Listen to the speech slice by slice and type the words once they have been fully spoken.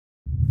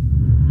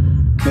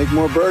make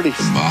more birdies.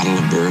 A bottle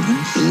of bourbon,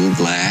 a little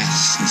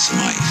glass, and some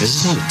ice. This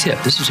is not a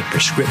tip. This is a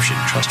prescription.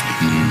 Trust me.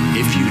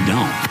 If you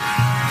don't,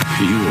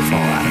 you will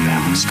fall out of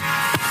balance.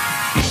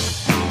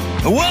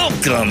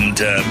 Welcome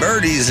to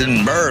Birdies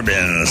and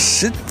Bourbon.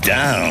 Sit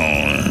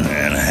down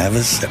and have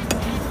a sip.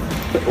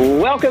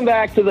 Welcome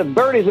back to the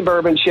Birdies and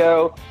Bourbon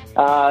Show.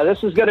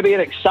 This is going to be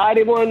an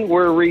exciting one.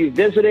 We're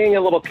revisiting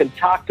a little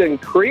Catoctin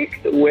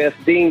Creek with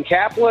Dean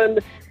Kaplan,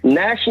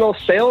 National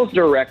Sales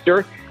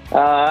Director.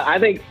 I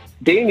think,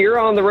 Dean, you're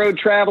on the road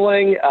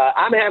traveling.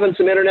 I'm having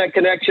some internet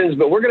connections,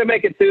 but we're going to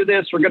make it through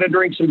this. We're going to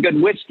drink some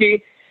good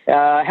whiskey.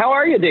 How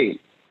are you, Dean?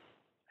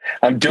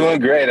 I'm doing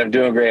great. I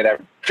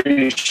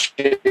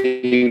appreciate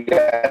you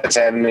guys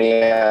having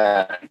me.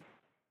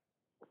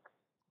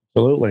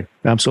 Absolutely.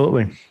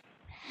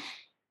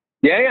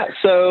 Yeah.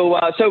 So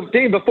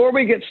Dean, before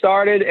we get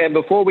started and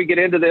before we get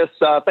into this,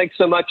 thanks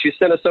so much. You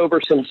sent us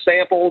over some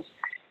samples,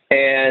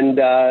 and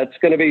it's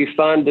going to be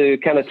fun to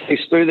kind of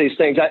taste through these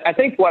things. I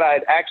think what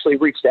I'd actually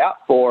reached out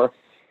for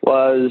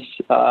was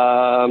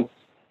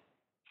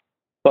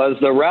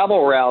the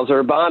Rabble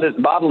Rouser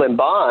Bottle and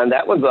Bond.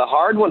 That one's a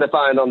hard one to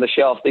find on the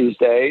shelf these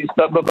days.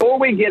 But before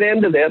we get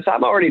into this,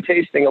 I'm already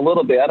tasting a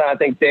little bit. I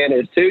think Dan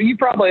is too. You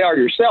probably are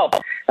yourself.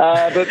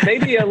 But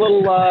maybe a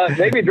little,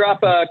 maybe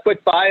drop a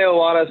quick bio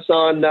on us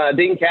on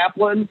Dean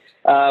Kaplan.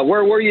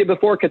 Where were you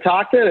before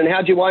Catoctin, and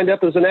how'd you wind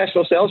up as a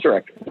national sales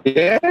director?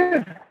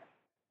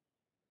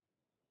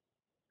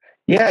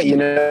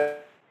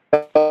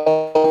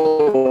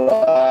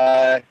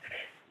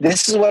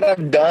 This is what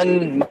I've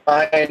done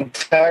my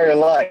entire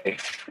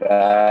life.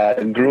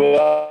 Grew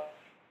up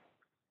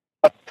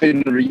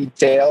in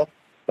retail.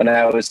 When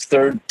I was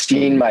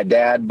 13, my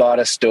dad bought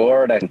a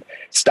store and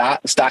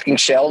stocking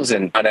shelves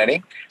and on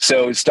any.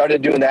 So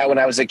started doing that when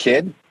I was a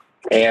kid,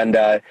 and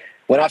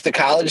went off to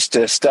college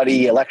to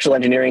study electrical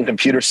engineering,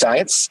 computer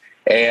science,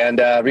 and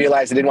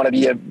realized I didn't want to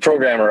be a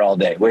programmer all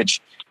day,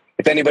 which,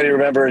 if anybody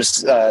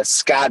remembers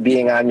Scott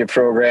being on your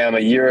program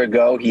a year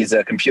ago, he's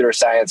a computer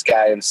science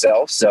guy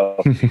himself.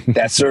 So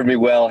that served me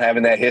well,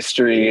 having that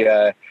history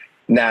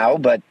now.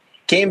 But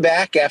came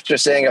back after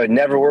saying I would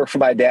never work for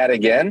my dad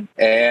again.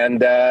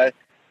 And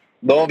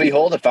lo and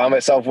behold, I found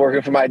myself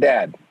working for my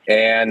dad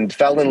and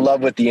fell in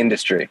love with the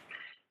industry.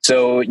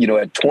 So,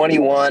 at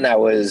 21, I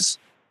was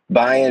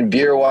buying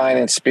beer, wine,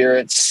 and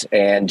spirits,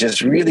 and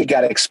just really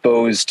got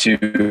exposed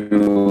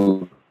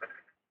to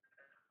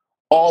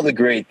all the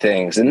great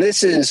things. And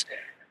this is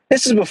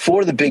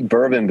before the big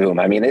bourbon boom.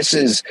 I mean, this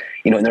is,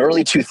 in the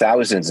early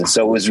 2000s. And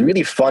so it was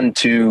really fun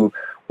to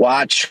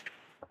watch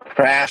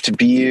craft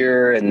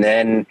beer and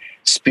then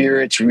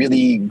spirits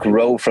really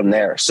grow from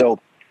there.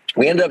 So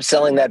we ended up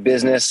selling that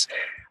business.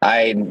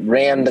 I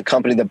ran the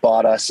company that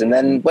bought us and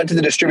then went to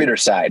the distributor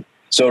side.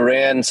 So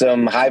ran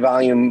some high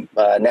volume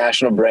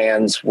national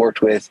brands,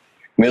 worked with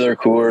Miller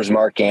Coors,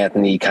 Mark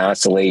Anthony,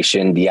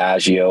 Constellation,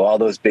 Diageo, all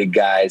those big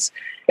guys,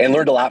 and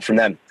learned a lot from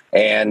them.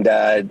 And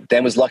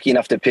then was lucky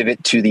enough to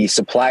pivot to the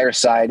supplier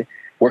side,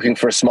 working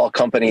for a small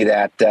company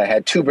that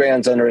had two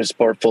brands under its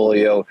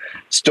portfolio,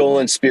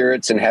 Stolen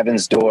Spirits and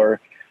Heaven's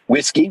Door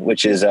Whiskey,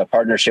 which is a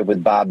partnership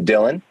with Bob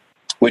Dylan,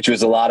 which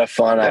was a lot of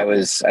fun.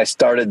 I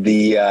started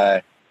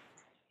the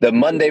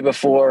Monday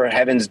before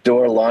Heaven's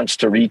Door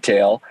launched to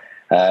retail,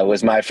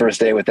 was my first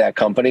day with that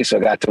company. So I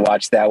got to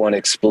watch that one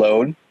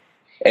explode.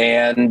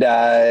 And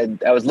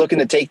I was looking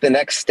to take the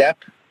next step.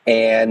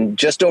 And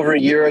just over a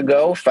year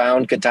ago,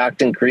 found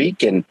Catoctin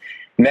Creek and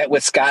met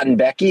with Scott and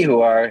Becky,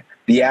 who are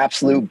the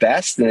absolute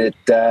best. And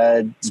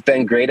it's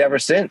been great ever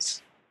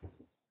since.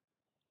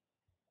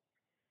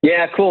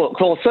 Yeah, cool.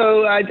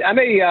 So I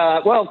may,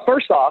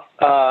 first off,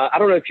 I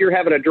don't know if you're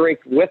having a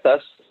drink with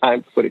us.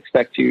 I would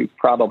expect you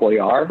probably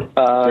are.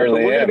 We're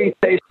going to be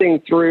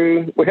tasting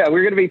through. We're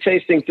going to be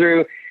tasting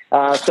through.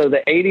 So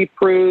the 80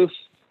 proof,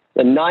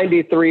 the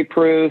 93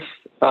 proof,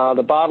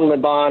 the Bottle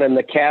and Bond, and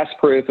the cask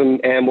proof,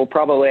 and we'll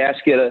probably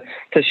ask you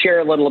to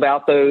share a little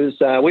about those.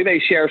 We may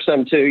share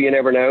some too. You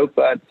never know.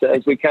 But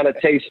as we kind of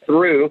taste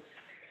through,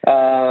 these,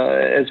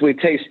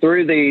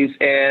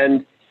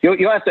 and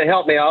you'll have to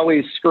help me. I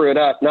always screw it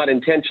up, not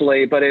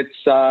intentionally, but it's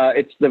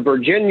the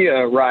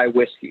Virginia Rye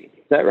whiskey.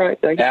 Is that right?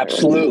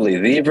 Absolutely,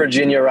 the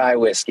Virginia Rye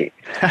whiskey.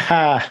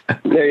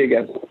 There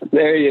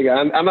you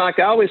go. I'm like,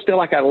 I always feel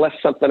like I left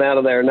something out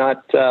of there,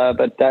 but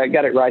I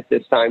got it right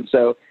this time.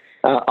 So.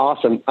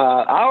 Awesome.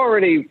 I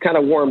already kind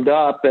of warmed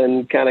up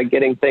and kind of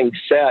getting things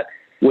set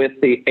with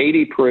the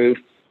 80 proof.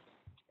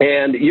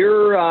 And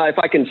you're, if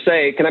I can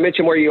say, can I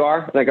mention where you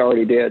are? I think I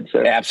already did.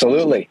 So.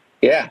 Absolutely.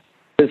 Yeah.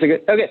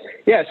 Okay.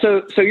 Yeah.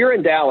 So you're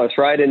in Dallas,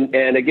 right?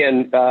 And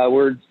again,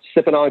 we're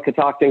sipping on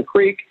Catoctin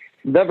Creek,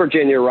 the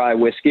Virginia Rye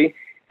whiskey.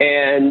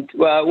 And as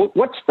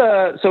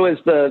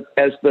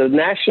the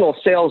national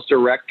sales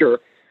director,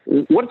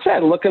 what's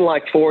that looking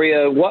like for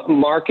you? What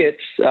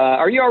markets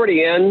are you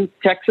already in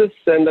Texas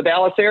and the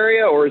Dallas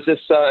area, or is this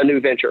a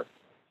new venture?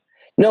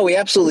 No, we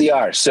absolutely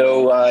are.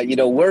 So,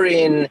 we're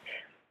in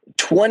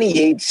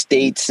 28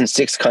 states and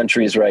 6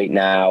 countries right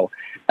now.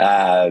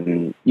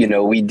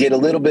 We did a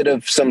little bit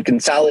of some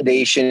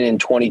consolidation in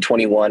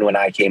 2021 when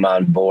I came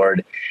on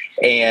board,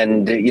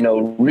 and,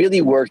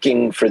 really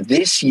working for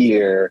this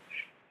year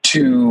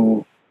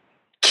to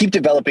keep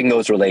developing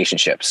those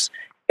relationships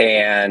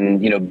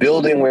and,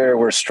 building where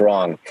we're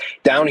strong.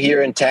 Down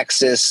here in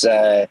Texas,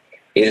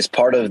 is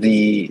part of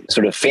the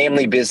sort of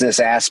family business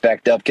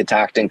aspect of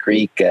Catoctin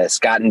Creek.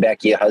 Scott and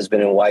Becky, a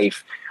husband and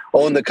wife,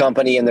 own the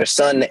company, and their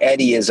son,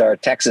 Eddie, is our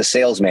Texas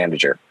sales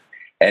manager.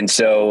 And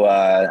so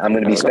I'm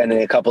going to be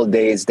spending a couple of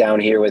days down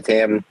here with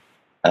him,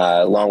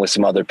 along with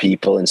some other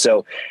people. And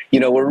so,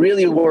 we're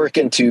really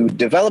working to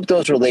develop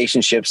those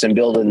relationships and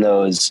build in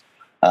those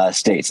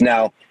states.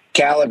 Now,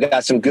 Cal, I've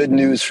got some good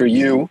news for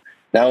you.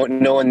 Now,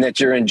 knowing that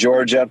you're in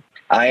Georgia,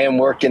 I am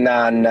working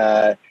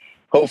on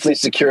hopefully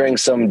securing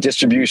some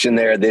distribution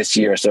there this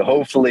year. So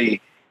hopefully,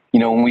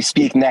 when we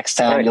speak next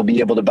time, you'll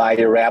be able to buy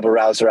your rabble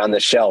rouser on the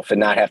shelf and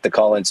not have to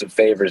call in some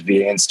favors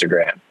via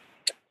Instagram.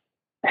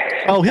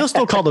 Oh, he'll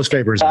still call those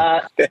favors.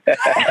 They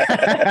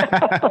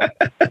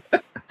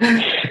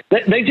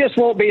just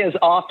won't be as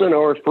often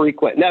or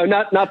frequent. No,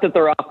 not that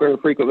they're often or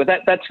frequent,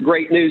 but that's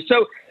great news.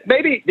 So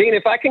maybe, Dean,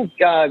 if I can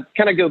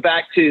kind of go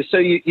back to, so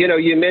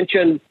you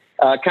mentioned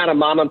kind of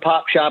mom and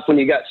pop shop when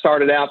you got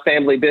started out,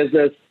 family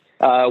business.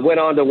 Went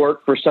on to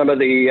work for some of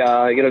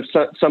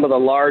the, some of the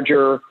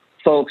larger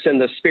folks in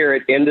the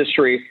spirit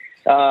industry.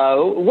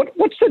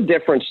 What's the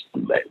difference?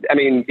 I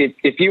mean,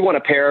 if you want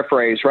to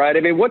paraphrase, right? I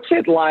mean, what's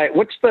it like?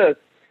 What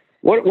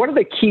are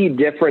the key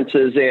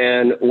differences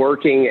in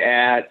working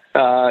at,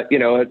 a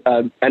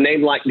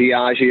name like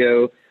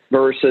Diageo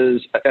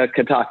versus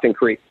Catoctin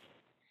Creek?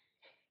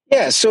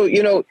 Yeah. So,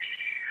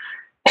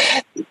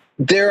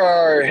 there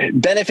are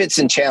benefits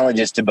and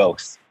challenges to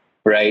both,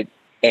 right?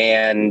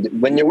 And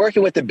when you're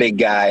working with the big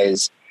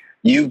guys,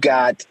 you've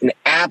got an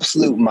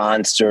absolute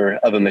monster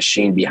of a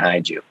machine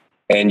behind you.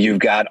 And you've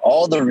got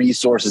all the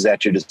resources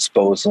at your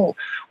disposal,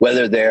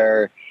 whether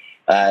they're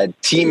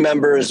team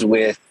members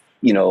with,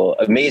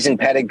 amazing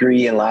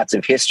pedigree and lots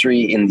of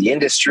history in the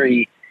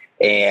industry,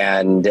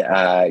 and,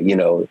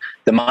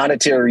 the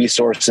monetary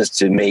resources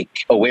to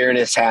make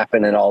awareness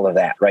happen and all of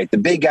that, right? The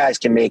big guys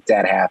can make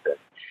that happen.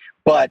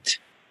 But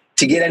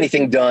to get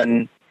anything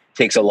done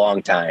takes a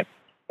long time.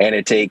 And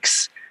it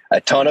takes a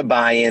ton of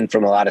buy-in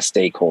from a lot of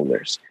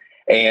stakeholders.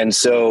 And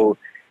so,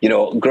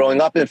 growing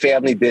up in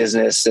family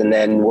business and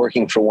then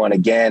working for one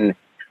again,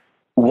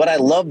 what I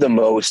love the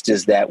most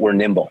is that we're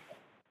nimble.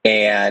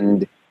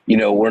 And,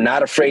 we're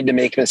not afraid to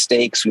make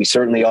mistakes. We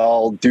certainly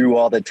all do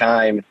all the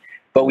time,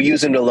 but we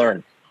use them to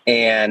learn.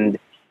 And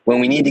when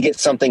we need to get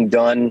something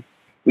done,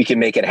 we can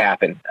make it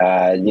happen.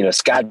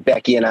 Scott,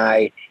 Becky, and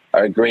I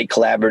are a great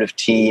collaborative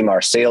team.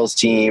 Our sales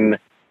team,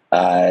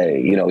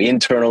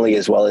 internally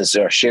as well as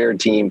our shared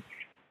team,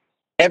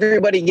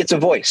 everybody gets a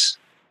voice,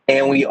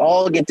 and we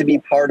all get to be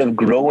part of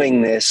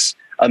growing this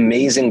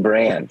amazing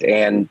brand.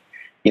 And,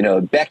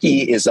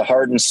 Becky is the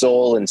heart and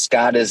soul, and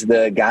Scott is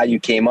the guy who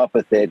came up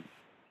with it.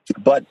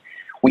 But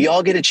we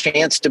all get a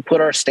chance to put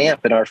our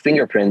stamp and our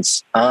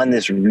fingerprints on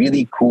this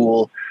really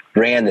cool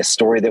brand, this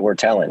story that we're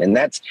telling. And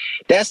that's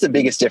the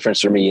biggest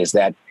difference for me, is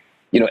that,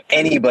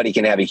 anybody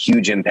can have a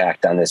huge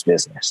impact on this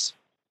business.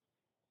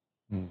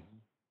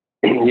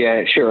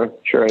 Yeah, sure.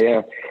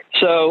 Yeah.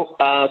 So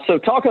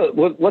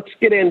let's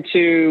get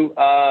into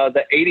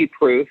the 80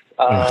 proof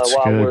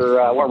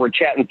while we're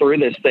chatting through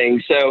this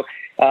thing. So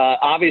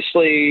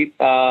obviously,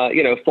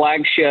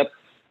 flagship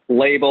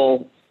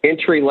label,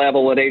 entry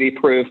level at 80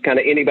 proof, kind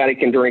of anybody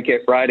can drink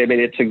it, right? I mean,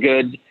 it's a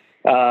good,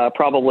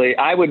 probably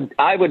I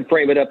would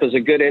frame it up as a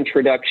good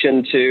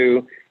introduction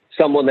to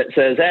someone that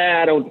says,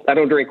 I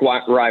don't drink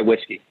rye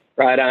whiskey.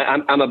 Right.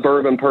 I'm a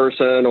bourbon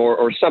person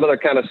or some other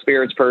kind of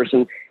spirits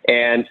person.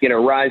 And,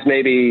 rye's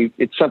maybe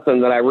it's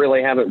something that I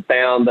really haven't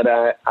found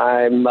that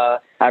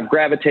I've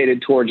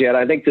gravitated towards yet.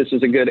 I think this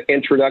is a good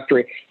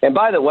introductory. And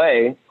by the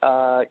way,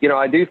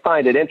 I do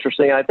find it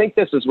interesting. I think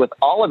this is with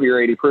all of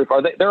your 80 proof.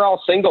 They're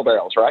all single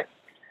barrels, right?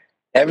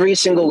 Every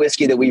single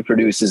whiskey that we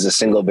produce is a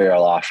single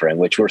barrel offering,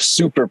 which we're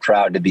super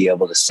proud to be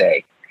able to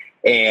say.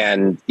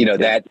 And,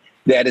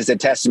 that is a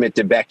testament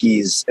to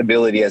Becky's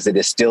ability as a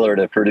distiller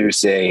to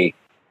produce a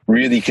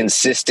really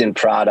consistent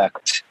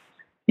product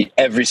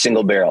every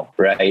single barrel,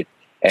 right?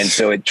 And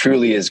so it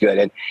truly is good.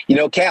 And,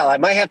 Cal, I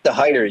might have to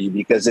hire you,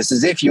 because it's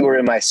as if you were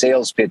in my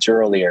sales pitch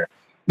earlier.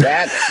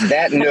 That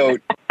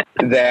note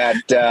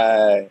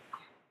that,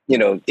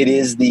 it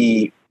is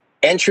the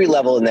entry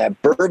level in that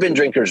bourbon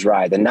drinker's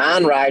rye, the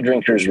non-rye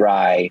drinker's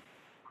rye,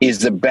 is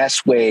the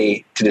best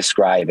way to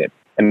describe it.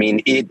 I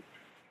mean,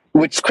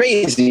 what's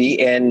crazy,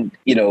 and,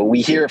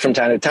 we hear from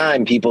time to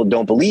time, people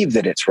don't believe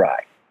that it's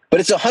rye. But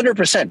it's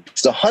 100%.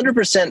 It's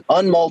 100%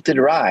 unmalted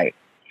rye,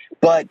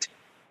 but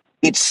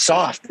it's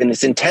soft, and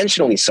it's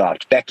intentionally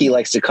soft. Becky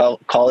likes to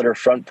call it her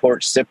front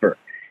porch sipper,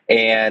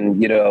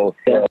 and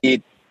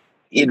it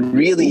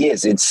really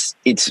is. It's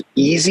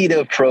easy to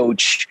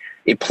approach.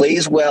 It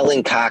plays well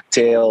in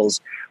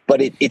cocktails,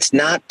 but it's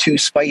not too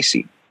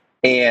spicy.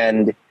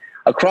 And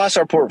across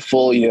our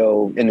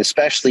portfolio, and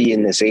especially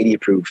in this 80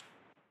 proof,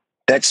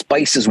 that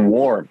spice is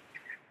warm.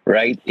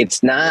 right?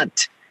 It's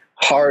not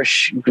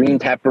harsh green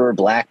pepper,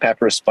 black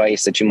pepper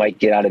spice that you might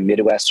get out of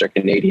Midwest or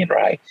Canadian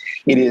rye.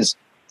 It is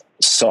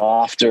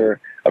softer,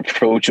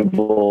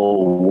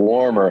 approachable,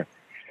 warmer.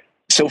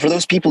 So for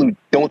those people who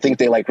don't think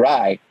they like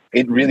rye,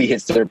 it really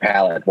hits their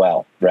palate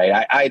well,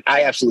 right? I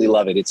absolutely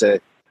love it. It's a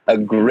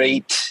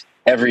great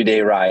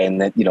everyday rye. And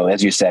that,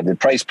 as you said, the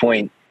price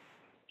point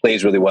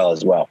plays really well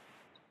as well.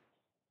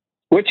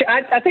 Which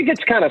I think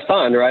it's kind of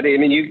fun, right? I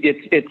mean,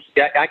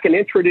 I can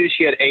introduce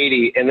you at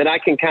 80, and then I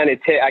can kind of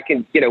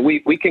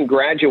we can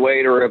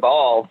graduate or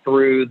evolve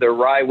through the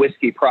rye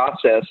whiskey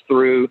process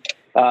through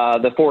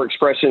the 4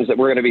 expressions that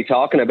we're going to be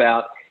talking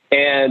about.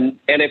 And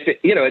if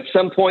at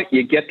some point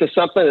you get to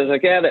something that's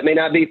like, that may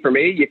not be for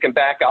me, you can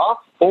back off,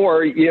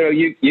 or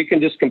you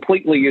can just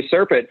completely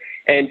usurp it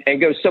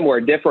and go somewhere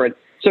different.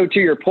 So to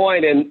your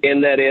point,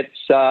 in that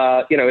it's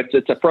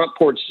a front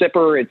porch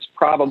sipper, it's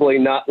probably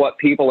not what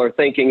people are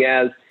thinking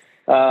as,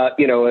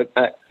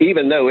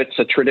 even though it's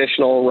a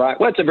traditional rye.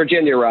 Well, it's a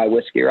Virginia rye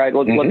whiskey, right?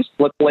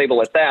 Let's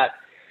label it that.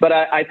 But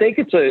I think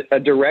it's a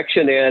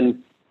direction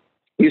in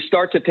you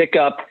start to pick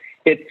up.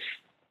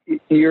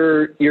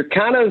 You're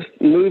kind of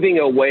moving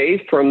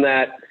away from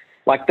that,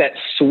 like that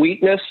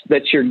sweetness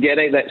that you're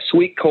getting, that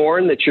sweet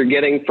corn that you're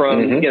getting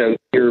from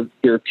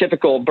your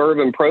typical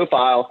bourbon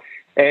profile.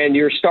 And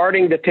you're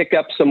starting to pick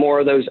up some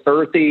more of those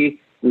earthy,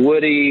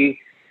 woody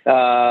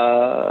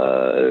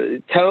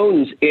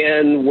tones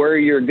in where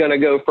you're going to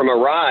go from a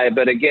rye.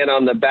 But again,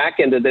 on the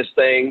back end of this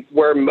thing,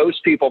 where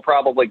most people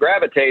probably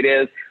gravitate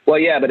is, well,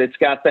 yeah, but it's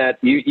got that,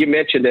 you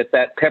mentioned it,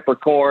 that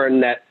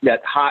peppercorn, that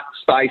hot,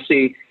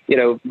 spicy,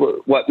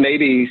 what may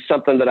be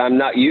something that I'm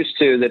not used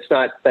to that's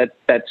not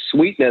that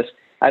sweetness.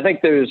 I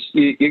think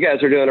you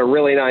guys are doing a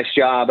really nice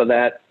job of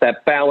that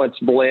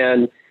balanced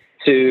blend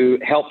to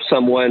help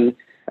someone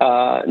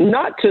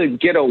not to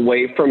get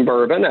away from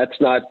bourbon. That's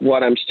not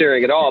what I'm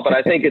steering at all, but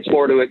I think it's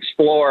more to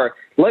explore.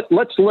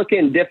 Let's look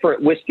in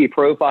different whiskey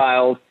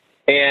profiles.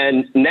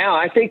 And now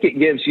I think it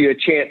gives you a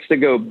chance to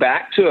go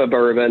back to a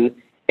bourbon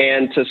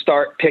and to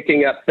start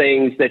picking up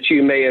things that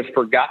you may have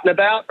forgotten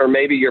about, or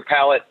maybe your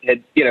palate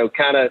had,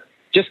 kind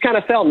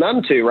of fell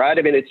numb to, right?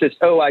 I mean, it's just,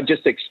 I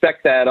just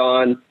expect that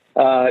on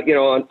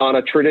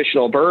a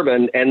traditional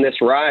bourbon, and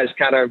this rye is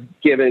kind of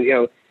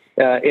given,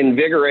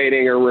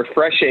 invigorating or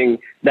refreshing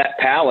that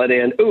palate.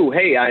 And,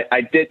 hey,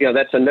 I did,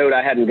 that's a note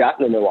I hadn't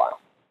gotten in a while.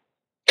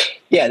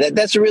 Yeah,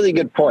 that's a really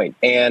good point.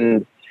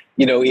 And,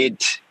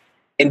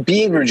 in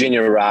being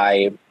Virginia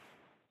rye,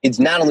 it's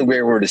not only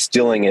where we're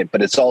distilling it,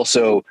 but it's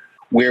also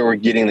where we're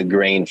getting the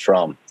grain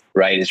from,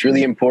 right? It's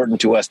really important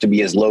to us to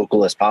be as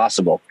local as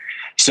possible.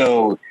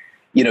 So,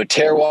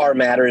 terroir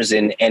matters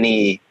in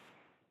any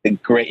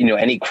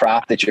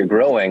crop that you're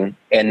growing,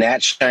 and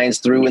that shines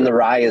through in the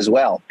rye as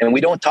well. And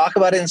we don't talk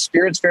about it in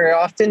spirits very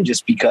often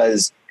just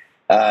because,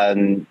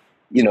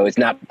 it's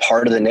not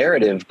part of the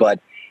narrative, but,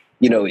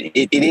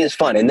 it is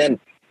fun. And then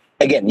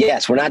again,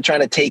 yes, we're not trying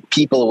to take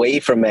people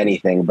away from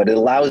anything, but it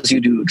allows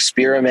you to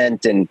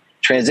experiment and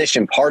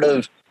transition. Part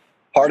of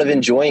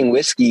enjoying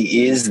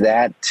whiskey is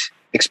that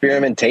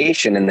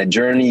experimentation and the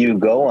journey you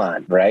go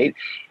on, right?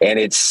 And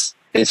it's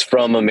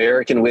from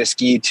American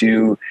whiskey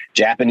to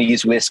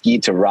Japanese whiskey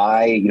to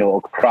rye,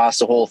 across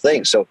the whole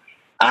thing. So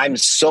I'm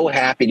so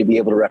happy to be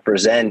able to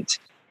represent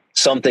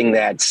something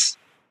that's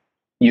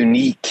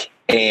unique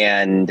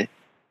and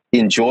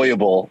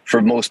enjoyable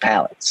for most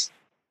palates.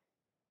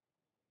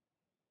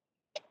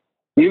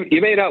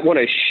 You may not want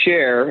to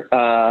share,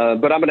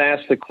 but I'm going to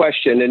ask the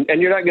question,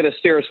 and you're not going to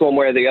steer us one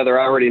way or the other.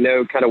 I already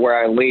know kind of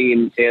where I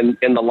lean in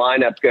the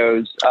lineup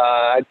goes.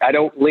 I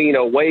don't lean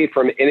away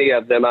from any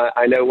of them.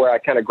 I know where I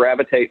kind of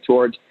gravitate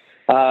towards.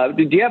 Do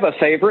you have a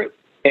favorite?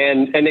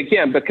 And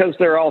again, because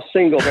they're all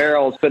single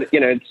barrels, but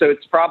so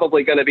it's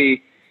probably going to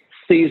be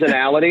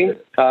seasonality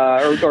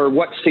or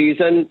what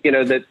season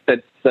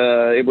that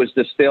it was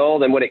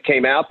distilled and when it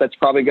came out. That's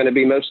probably going to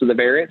be most of the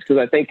variants, because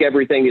I think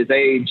everything is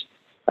aged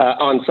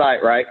on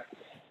site, right?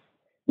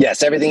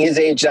 Yes, everything is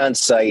aged on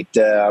site.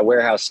 Our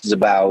warehouse is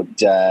about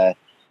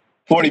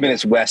 40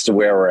 minutes west of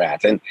where we're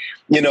at. And,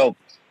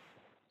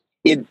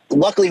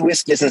 luckily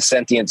whiskey isn't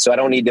sentient, so I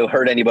don't need to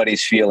hurt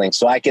anybody's feelings.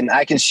 So I can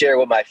share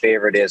what my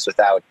favorite is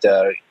without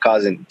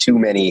causing too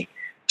many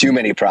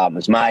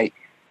problems. My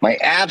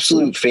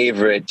absolute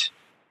favorite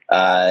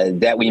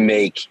that we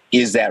make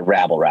is that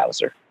Rabble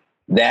Rouser.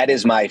 That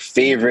is my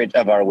favorite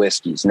of our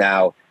whiskeys.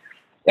 Now,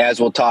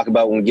 as we'll talk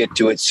about when we get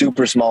to it,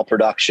 super small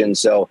production,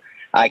 so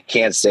I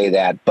can't say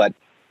that. But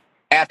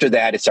after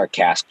that, it's our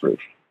cask proof.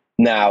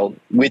 Now,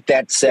 with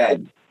that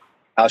said,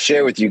 I'll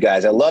share with you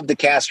guys, I love the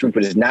cask proof,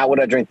 but it's not what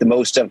I drink the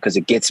most of because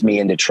it gets me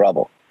into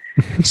trouble.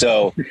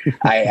 So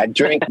I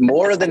drink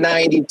more of the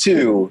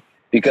 92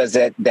 because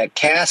that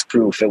cask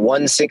proof at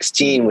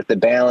 116 with the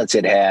balance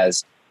it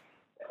has,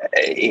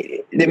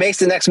 it makes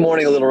the next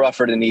morning a little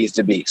rougher than it needs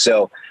to be.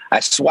 So I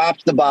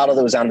swapped the bottle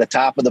that was on the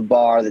top of the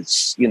bar.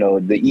 That's,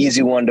 the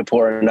easy one to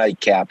pour a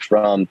nightcap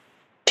from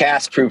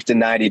cask proof to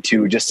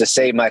 92 just to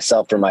save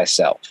myself from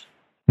myself.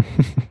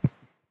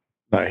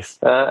 Nice.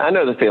 I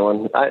know the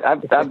feeling.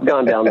 I've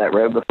gone down that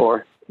road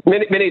before.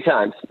 Many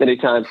times.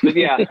 But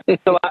yeah,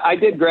 so I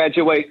did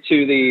graduate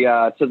to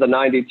the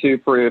 92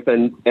 proof,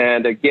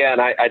 and again,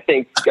 I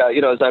think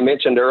as I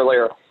mentioned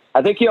earlier,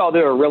 I think you all do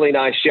a really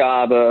nice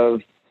job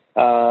of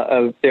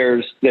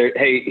here's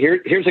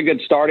a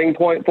good starting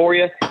point for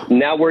you.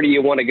 Now, where do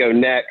you want to go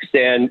next?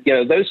 And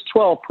those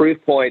 12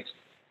 proof points,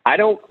 I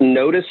don't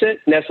notice it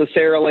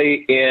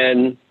necessarily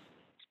in.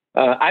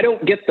 I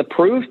don't get the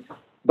proof,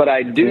 but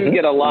I do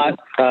get a lot.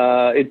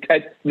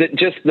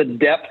 Just the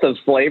depth of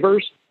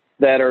flavors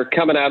that are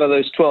coming out of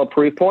those 12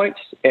 proof points,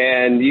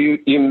 and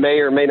you may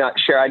or may not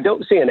share. I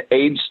don't see an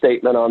age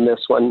statement on this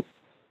one,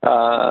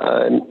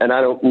 and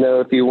I don't know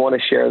if you want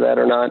to share that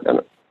or not.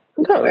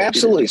 No,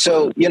 absolutely.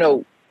 So,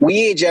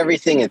 we age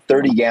everything in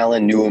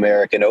 30-gallon New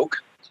American Oak.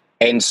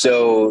 And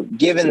so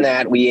given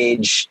that, we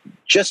age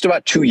just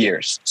about 2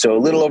 years. So a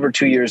little over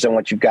 2 years on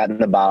what you've got in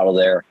the bottle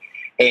there.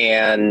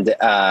 And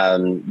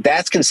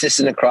that's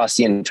consistent across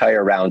the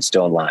entire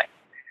Roundstone line.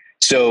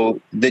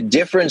 So the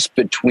difference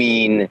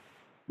between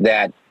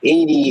that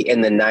 80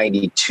 and the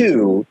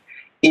 92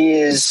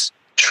 is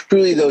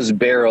truly those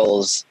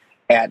barrels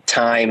at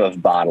time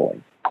of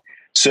bottling.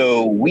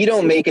 So we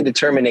don't make a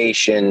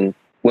determination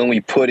when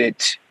we put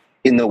it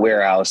in the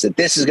warehouse that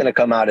this is going to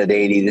come out at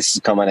 80, this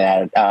is coming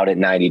out at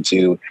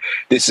 92,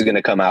 this is going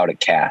to come out at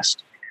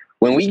cast.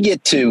 When we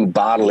get to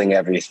bottling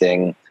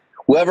everything,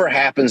 whoever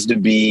happens to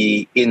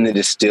be in the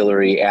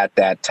distillery at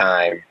that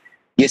time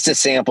gets to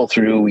sample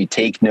through, we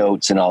take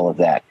notes and all of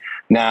that.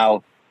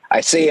 Now,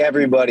 I say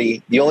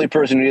everybody, the only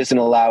person who isn't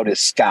allowed is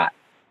Scott,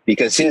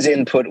 because his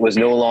input was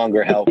no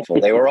longer helpful.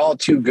 They were all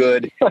too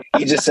good.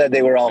 He just said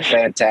they were all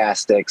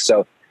fantastic.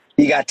 So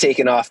he got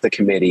taken off the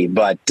committee.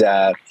 But,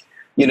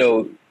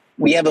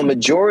 we have a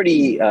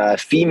majority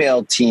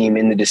female team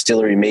in the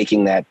distillery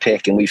making that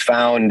pick. And we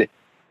found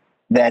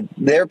that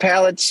their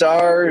palates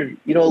are,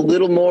 a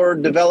little more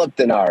developed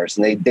than ours.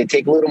 And they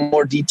take a little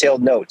more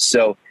detailed notes.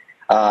 So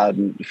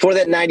for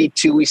that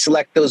 92, we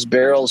select those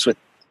barrels with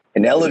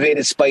an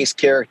elevated spice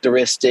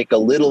characteristic, a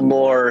little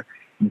more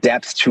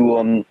depth to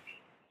them,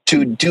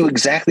 to do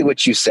exactly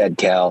what you said,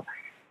 Cal.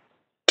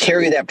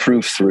 Carry that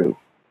proof through,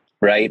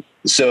 right?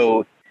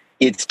 So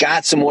it's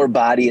got some more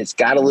body, it's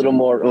got a little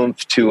more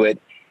oomph to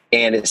it,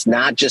 and it's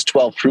not just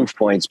 12 proof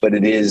points, but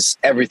it is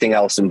everything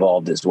else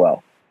involved as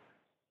well.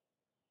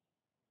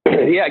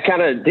 Yeah,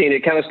 Dean,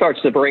 it kind of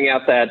starts to bring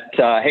out that,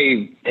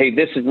 hey,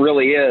 this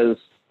really is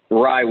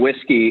rye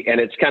whiskey, and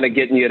it's kind of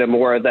getting you to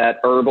more of that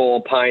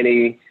herbal,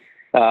 piney,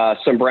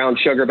 some brown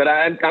sugar. But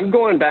I'm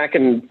going back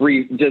and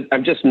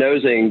I'm just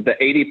nosing the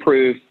 80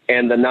 proof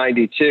and the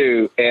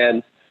 92.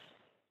 And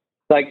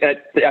like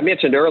I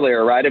mentioned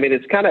earlier, right? I mean,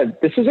 this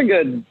is a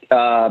good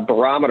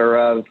barometer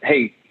of,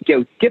 hey,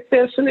 get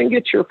this and then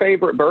get your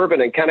favorite bourbon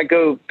and kind of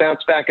go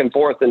bounce back and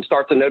forth and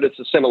start to notice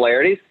the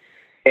similarities.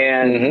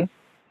 And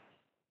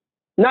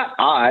not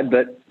odd,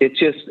 but it's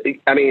just,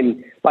 I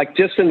mean, like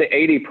just in the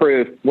 80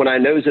 proof, when I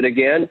nose it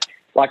again,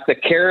 like the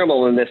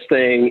caramel in this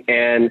thing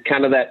and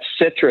kind of that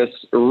citrus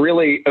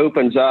really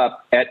opens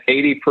up at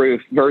 80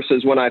 proof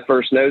versus when I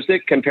first nosed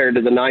it compared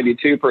to the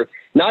 92 proof.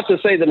 Not to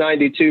say the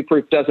 92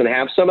 proof doesn't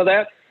have some of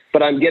that,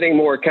 but I'm getting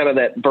more kind of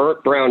that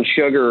burnt brown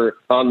sugar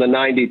on the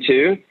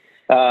 92,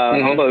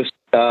 almost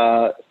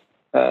not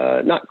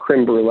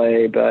creme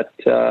brulee, but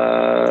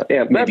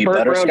maybe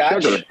burnt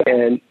brown sugar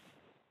and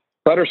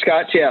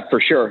butterscotch. Yeah,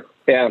 for sure.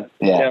 Yeah.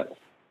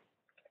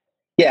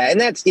 And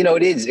that's,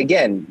 it is,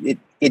 again,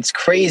 it's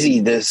crazy.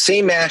 The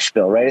same mash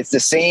bill, right? It's the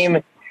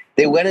same.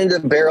 They went into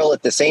the barrel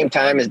at the same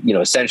time as,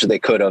 essentially they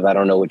could have. I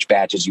don't know which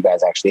batches you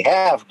guys actually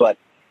have, but,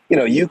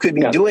 you could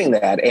be doing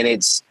that. And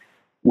it's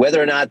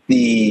whether or not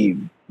the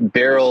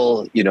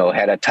barrel,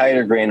 had a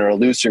tighter grain or a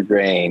looser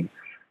grain,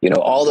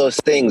 all those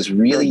things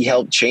really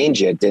help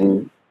change it.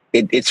 And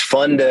it's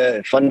fun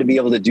to be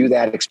able to do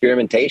that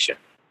experimentation.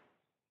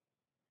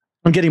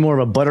 I'm getting more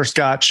of a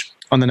butterscotch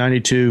on the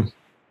 92,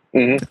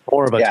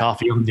 more of a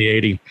toffee on the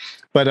 80.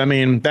 But I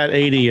mean, that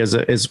 80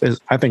 is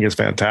I think is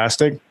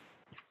fantastic.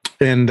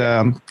 And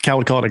Cal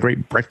would call it a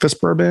great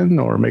breakfast bourbon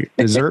or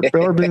dessert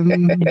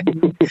bourbon.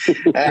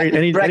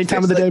 Any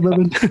time of the day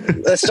bourbon.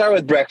 Let's start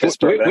with breakfast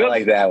bourbon. I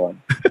like that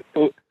one.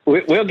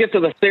 We'll get to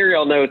the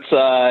cereal notes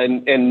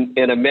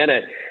in a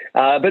minute.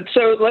 But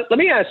so let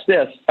me ask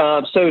this.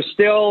 So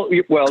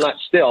not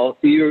still,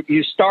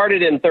 you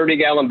started in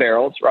 30-gallon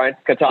barrels, right?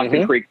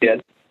 Catoctin Creek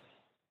did.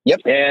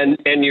 Yep.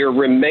 And you're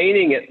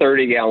remaining at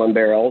 30-gallon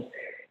barrels.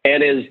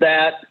 And is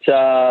that,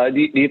 do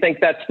you think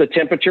that's the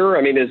temperature?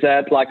 I mean, is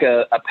that like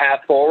a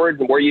path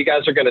forward where you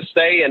guys are going to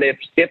stay? And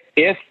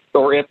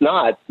if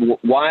not,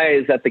 why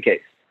is that the case?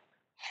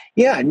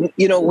 Yeah,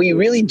 we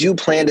really do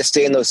plan to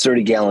stay in those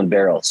 30-gallon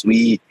barrels.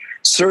 We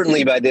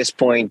certainly by this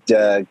point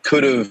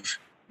could have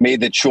made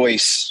the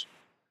choice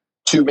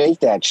to make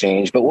that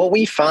change. But what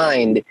we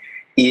find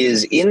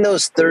is in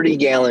those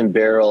 30-gallon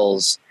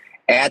barrels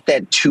at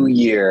that 2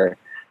 year,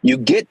 you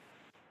get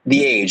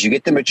the age, you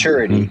get the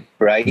maturity,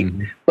 right?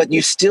 But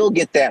you still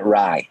get that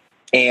rye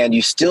and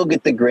you still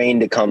get the grain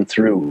to come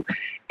through.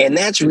 And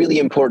that's really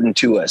important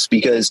to us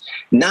because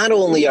not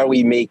only are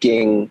we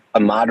making a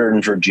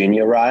modern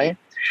Virginia rye,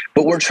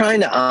 but we're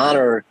trying to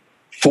honor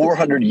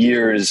 400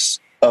 years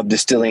of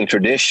distilling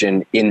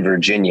tradition in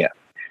Virginia.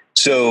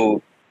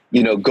 So,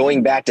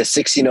 going back to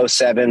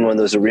 1607, when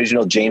those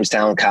original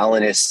Jamestown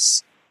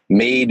colonists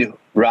made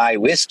rye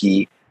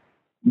whiskey,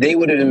 they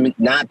would have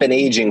not been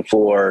aging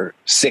for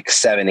 6,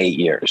 7, 8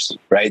 years,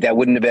 right? That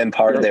wouldn't have been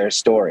part of their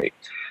story.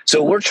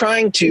 So we're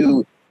trying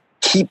to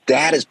keep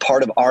that as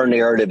part of our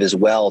narrative as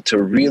well,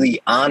 to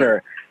really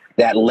honor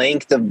that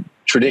length of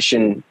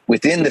tradition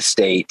within the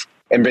state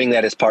and bring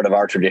that as part of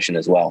our tradition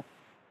as well.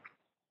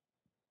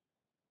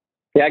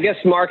 Yeah, I guess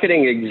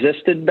marketing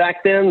existed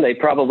back then. They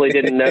probably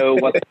didn't know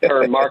what the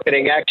term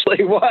marketing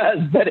actually was,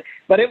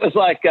 but it was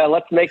like,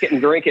 let's make it and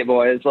drink it,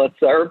 boys. Or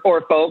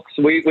folks,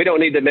 we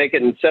don't need to make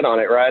it and sit on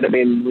it, right? I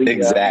mean,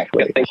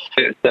 exactly.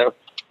 So,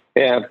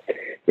 it's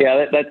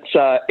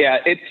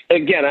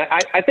again,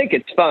 I think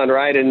it's fun,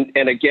 right?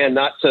 And again,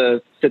 not to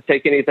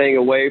take anything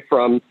away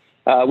from,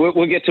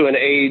 we'll get to an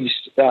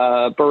aged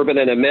bourbon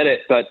in a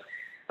minute, but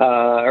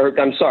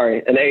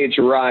an aged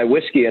rye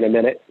whiskey in a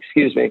minute.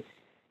 Excuse me.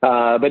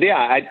 But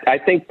yeah, I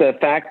think the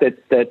fact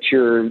that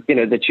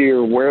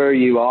you're where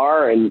you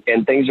are and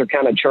things are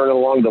kind of churning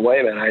along the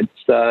way, man,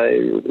 it's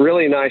a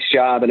really nice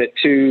job. And at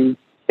 2+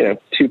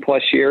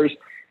 years,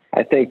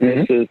 I think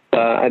this is,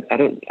 I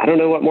don't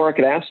know what more I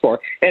could ask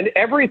for. And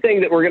everything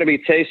that we're going to be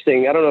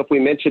tasting, I don't know if we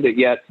mentioned it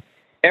yet,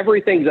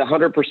 everything's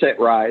 100%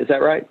 rye. Is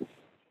that right?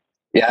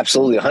 Yeah,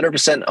 absolutely.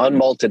 100%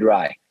 unmalted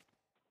rye.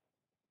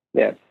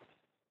 Yeah.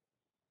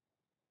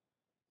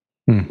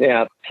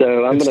 Yeah,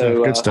 so I'm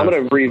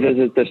gonna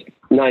revisit this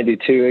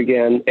 92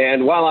 again.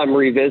 And while I'm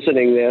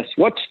revisiting this,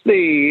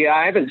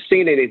 I haven't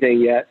seen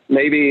anything yet.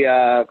 Maybe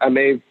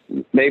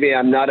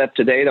I'm not up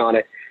to date on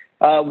it.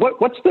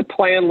 What's the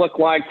plan look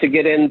like to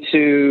get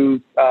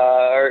into?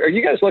 Are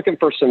you guys looking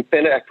for some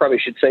finish? I probably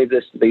should save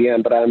this to the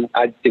end, but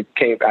I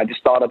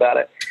just thought about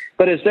it.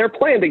 But is there a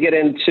plan to get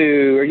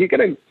into? Are you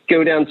going to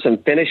go down some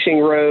finishing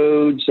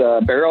roads,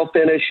 barrel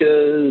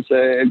finishes?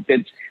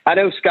 I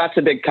know Scott's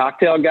a big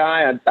cocktail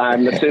guy.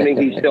 I'm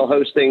assuming he's still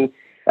hosting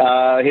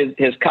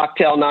his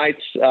cocktail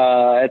nights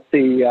at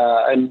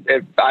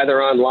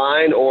either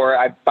online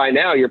or by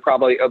now you're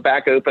probably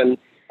back open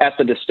at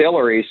the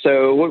distillery.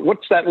 So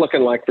what's that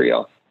looking like for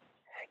y'all?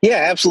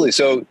 Yeah, absolutely.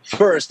 So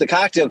first, the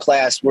cocktail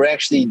class, we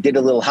actually did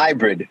a little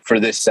hybrid for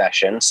this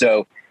session.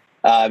 So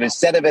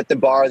instead of at the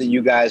bar that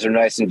you guys are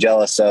nice and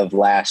jealous of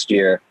last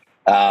year,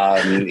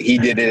 he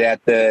did it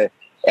at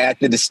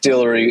the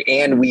distillery,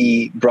 and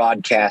we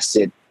broadcast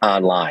it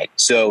online.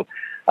 So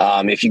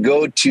if you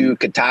go to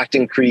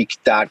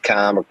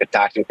CatoctinCreek.com or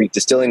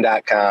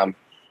CatoctinCreekDistilling.com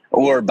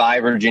or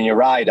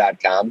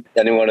buyvirginiarye.com,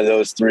 any one of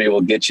those three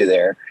will get you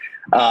there.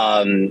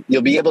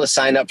 You'll be able to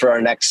sign up for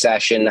our next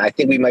session. I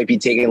think we might be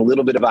taking a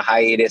little bit of a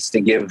hiatus to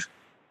give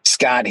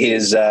Scott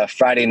his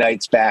Friday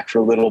nights back for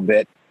a little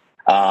bit.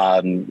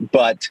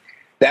 But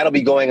that'll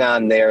be going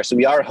on there. So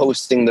we are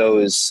hosting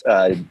those,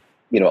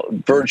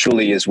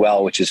 virtually as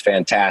well, which is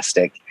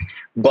fantastic.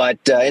 But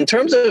in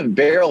terms of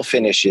barrel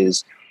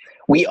finishes,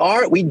 we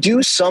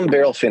do some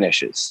barrel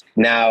finishes.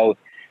 Now,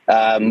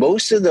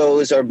 most of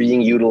those are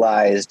being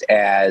utilized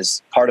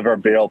as part of our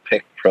barrel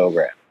pick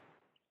program.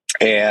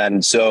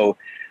 And so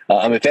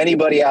if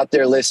anybody out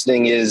there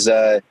listening is,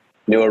 a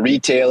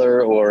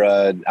retailer or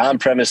an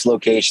on-premise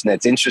location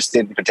that's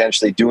interested in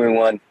potentially doing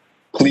one,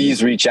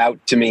 please reach out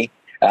to me.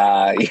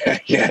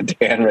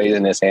 Dan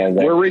raising his hand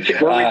there. We're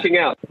reaching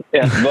out.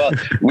 Yeah. Well,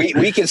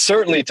 we can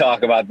certainly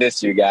talk about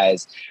this, you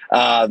guys.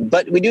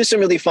 But we do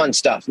some really fun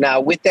stuff. Now,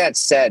 with that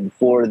said,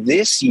 for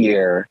this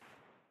year,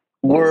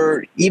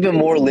 we're even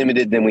more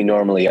limited than we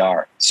normally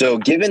are. So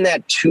given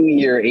that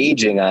 2-year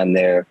aging on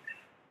there,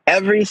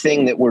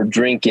 everything that we're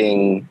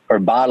drinking or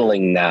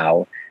bottling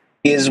now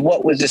is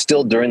what was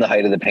distilled during the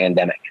height of the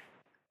pandemic,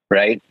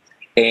 right?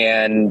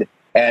 And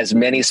as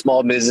many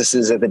small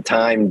businesses at the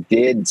time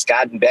did,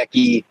 Scott and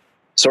Becky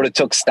sort of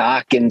took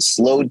stock and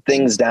slowed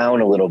things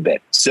down a little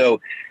bit. So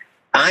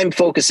I'm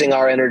focusing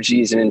our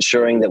energies in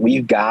ensuring that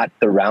we've got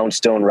the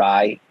Roundstone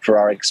Rye for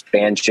our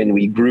expansion.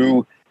 We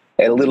grew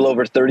at a little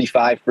over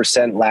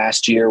 35%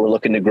 last year. We're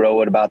looking to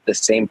grow at about the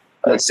same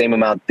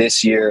amount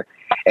this year.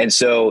 And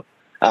so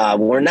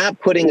we're not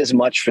putting as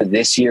much for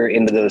this year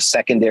into those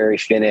secondary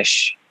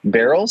finish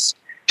barrels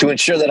to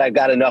ensure that I've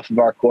got enough of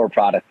our core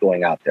product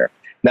going out there.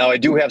 Now, I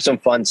do have some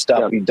fun stuff.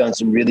 Yeah. We've done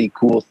some really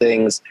cool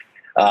things.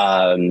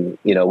 We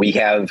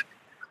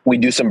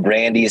do some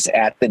brandies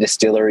at the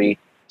distillery.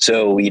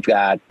 So we've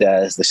got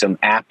some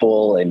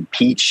apple and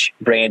peach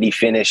brandy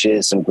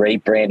finishes, some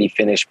grape brandy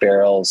finish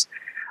barrels,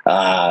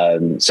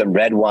 some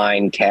red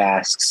wine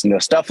casks,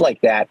 stuff like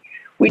that.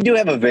 We do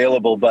have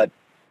available, but,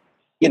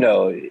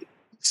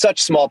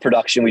 such small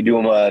production. We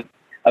do them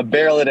a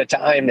barrel at a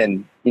time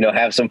and,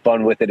 have some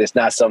fun with it. It's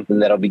not something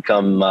that'll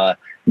become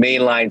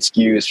mainline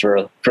SKUs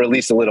for at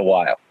least a little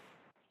while.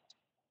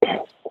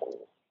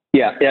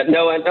 Yeah,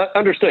 no,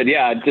 understood.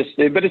 Yeah,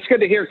 but it's good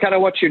to hear kind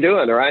of what you're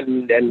doing, all right,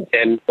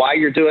 and why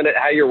you're doing it,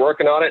 how you're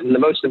working on it, and the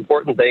most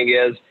important thing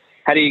is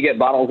how do you get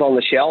bottles on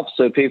the shelf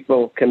so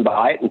people can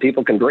buy it and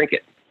people can drink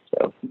it?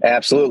 So.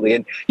 Absolutely.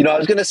 And, I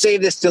was going to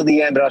save this till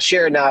the end, but I'll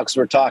share it now because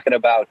we're talking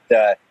about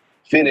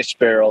finished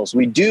barrels.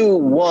 We do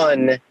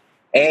one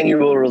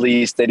annual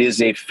release that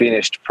is a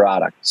finished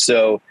product.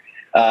 So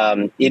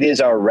it is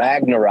our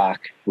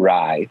Ragnarok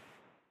Rye,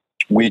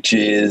 which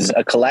is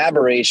a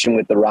collaboration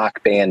with the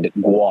rock band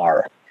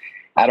Gwar.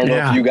 I don't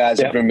know if you guys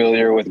are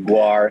familiar with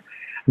Gwar,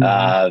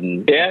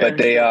 but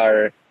they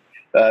are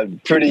a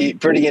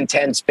pretty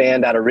intense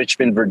band out of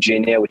Richmond,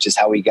 Virginia, which is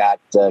how we got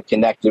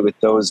connected with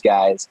those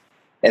guys.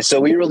 And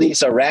so we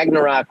release a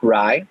Ragnarok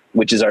Rye,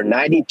 which is our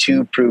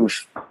 92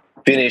 proof,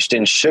 finished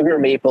in sugar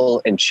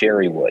maple and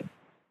cherry wood.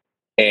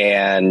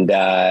 And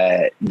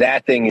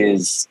that thing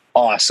is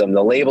awesome.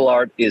 The label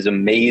art is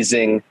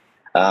amazing.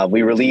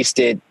 We released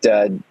it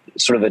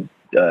sort of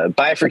a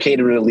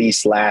bifurcated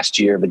release last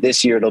year, but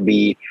this year it'll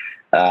be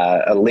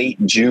a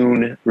late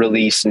June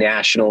release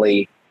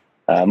nationally,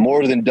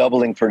 more than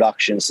doubling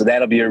production. So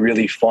that'll be a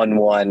really fun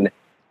one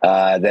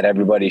that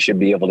everybody should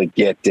be able to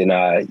get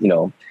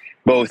in,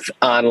 both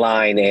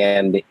online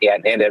and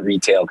at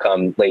retail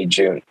come late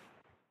June.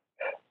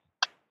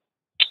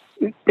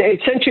 Dave,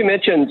 since you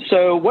mentioned,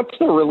 so what's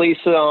the release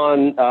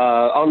on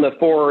the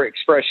 4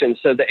 expressions?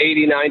 So the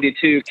 80,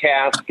 92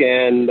 cask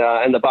and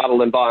the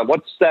bottled and bond.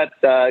 What's that?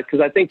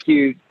 Because I think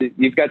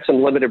you've got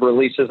some limited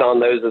releases on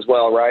those as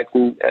well, right?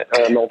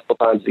 Multiple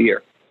times a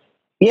year.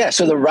 Yeah.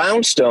 So the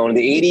Roundstone,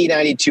 the 80,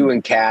 92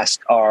 and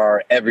cask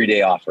are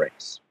everyday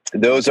offerings.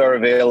 Those are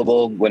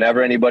available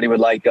whenever anybody would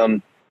like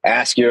them.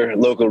 Ask your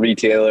local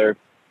retailer.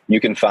 You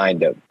can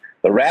find them.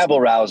 The Rabble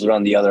Rouser,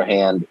 on the other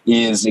hand,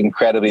 is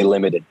incredibly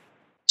limited.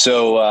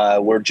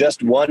 So we're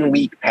just 1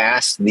 week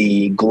past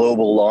the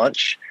global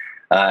launch.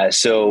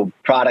 So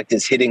product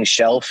is hitting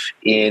shelf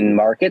in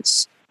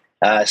markets.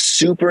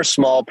 Super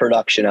small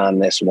production on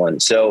this one.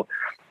 So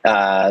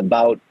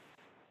about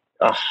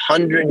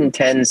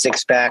 110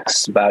 six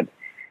packs, about,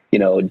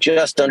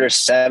 just under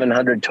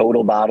 700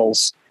 total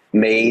bottles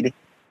made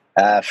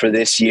for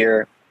this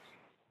year.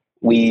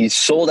 We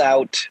sold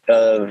out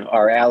of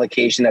our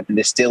allocation at the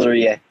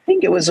distillery. I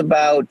think it was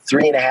about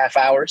 3.5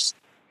 hours,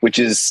 which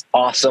is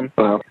awesome.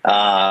 Wow.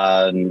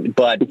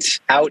 But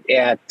out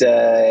at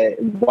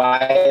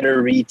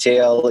wider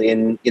retail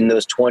in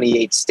those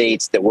 28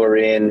 states that we're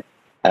in,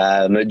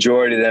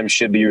 majority of them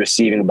should be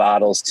receiving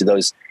bottles to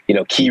those,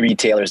 key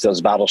retailers,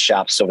 those bottle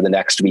shops over the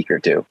next week or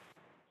two.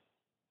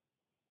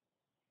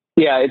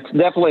 Yeah, it's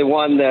definitely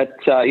one that,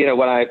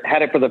 when I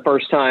had it for the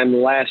first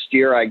time last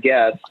year, I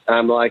guess,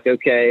 I'm like,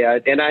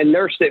 okay. And I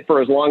nursed it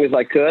for as long as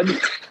I could.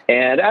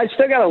 And I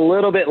still got a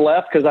little bit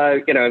left because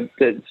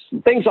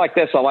things like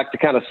this, I like to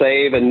kind of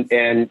save and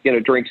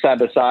drink side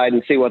by side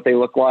and see what they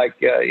look like.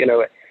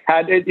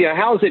 How's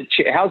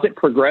it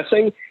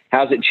progressing?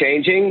 How's it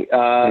changing?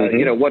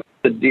 What's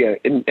the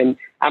and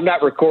I'm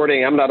not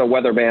recording. I'm not a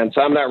weatherman,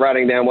 so I'm not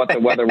writing down what the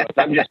weather was.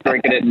 I'm just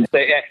drinking it and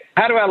say,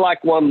 how do I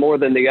like one more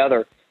than the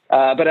other?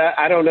 But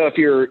I don't know if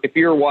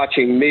you're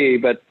watching me,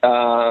 but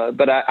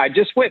I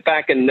just went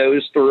back and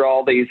nosed through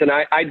all these, and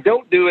I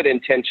don't do it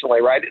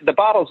intentionally, right? The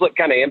bottles look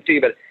kind of empty,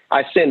 but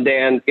I send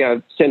Dan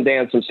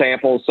some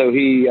samples so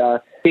he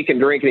can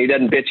drink and he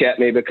doesn't bitch at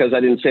me because I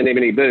didn't send him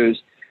any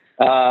booze.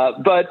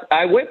 But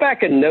I went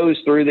back and nosed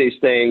through these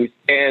things,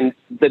 and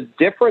the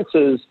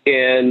differences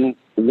in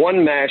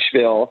one mash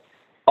bill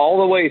all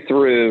the way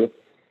through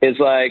is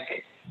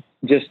like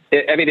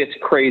it's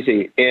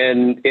crazy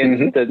in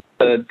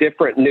the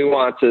different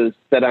nuances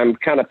that I'm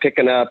kind of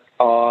picking up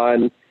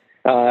on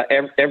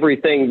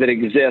everything that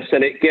exists.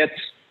 And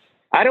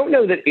I don't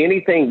know that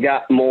anything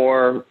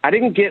I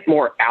didn't get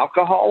more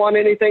alcohol on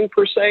anything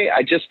per se.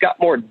 I just got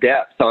more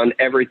depth on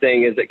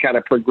everything as it kind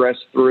of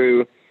progressed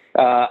through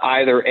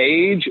either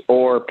age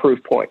or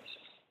proof points.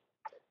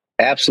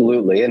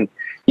 Absolutely. And,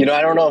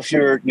 I don't know if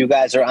you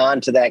guys are on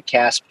to that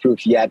cask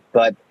proof yet,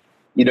 but,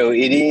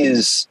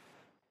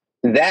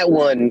 that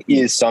one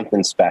is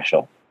something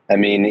special. I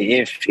mean,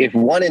 if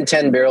 1 in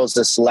 10 barrels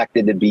is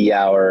selected to be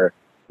our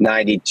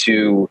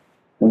 92,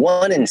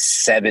 1 in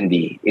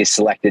 70 is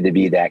selected to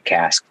be that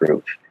cask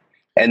proof.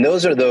 And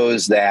those are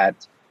those that,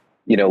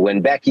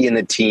 when Becky and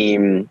the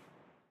team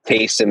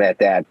taste them at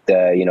that,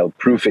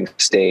 proofing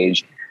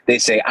stage, they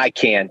say, I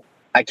can't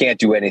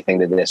do anything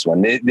to this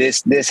one.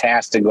 This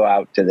has to go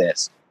out to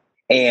this.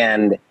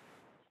 And,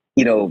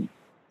 it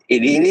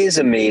is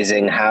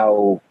amazing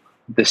how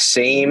the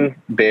same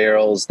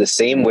barrels, the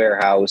same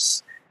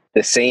warehouse,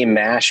 the same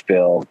mash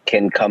bill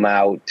can come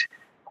out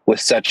with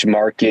such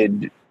marked,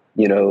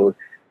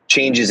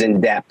 changes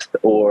in depth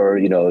or,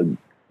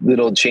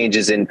 little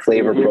changes in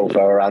flavor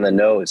profile around the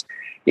nose.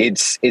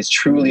 It's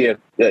truly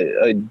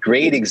a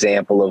great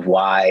example of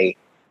why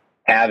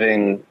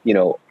having,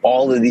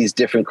 all of these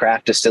different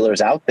craft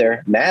distillers out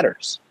there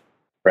matters,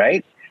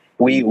 right?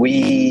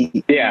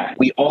 We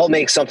all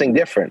make something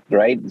different,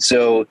 right?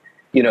 So,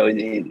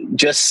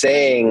 just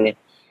saying,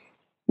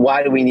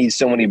 why do we need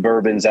so many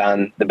bourbons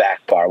on the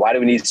back bar? Why do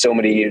we need so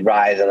many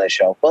ryes on the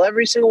shelf? Well,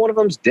 every single one of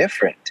them's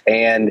different.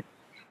 And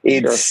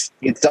it's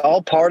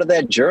all part of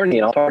that journey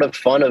and all part of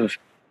fun of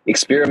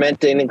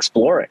experimenting and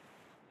exploring.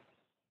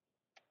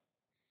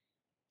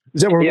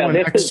 Is that where yeah, we're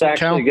this going is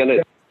actually going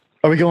to.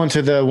 Are we going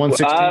to the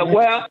 116?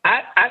 Well,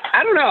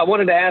 I don't know. I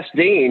wanted to ask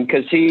Dean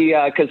because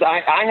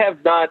I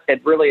have not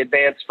really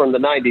advanced from the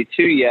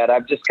 92 yet.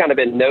 I've just kind of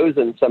been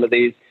nosing some of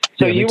these.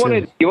 So Yeah,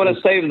 you want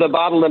to save the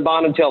bottle and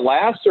bond until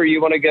last, or you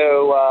want to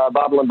go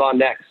bottle and bond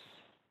next?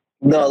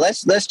 No,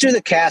 let's do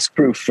the cask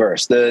proof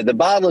first. The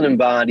bottle and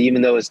bond,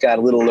 even though it's got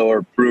a little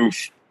lower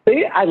proof.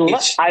 See, I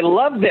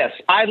love this.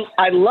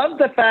 I love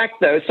the fact,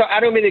 though, so I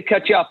don't mean to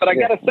cut you off, but I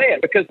got to say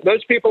it because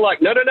most people are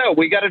like, no,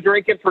 we got to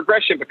drink in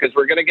progression because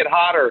we're going to get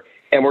hotter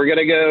and we're going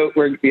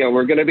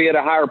to be at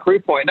a higher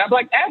proof point. And I'm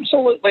like,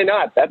 absolutely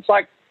not. That's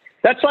like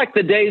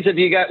the days of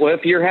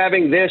if you're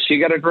having this,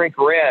 you got to drink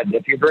red.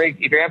 If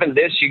you're having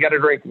this, you got to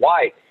drink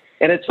white.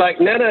 And it's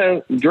like,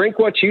 no, drink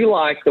what you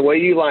like, the way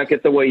you like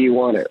it, the way you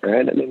want it,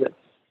 right? I mean,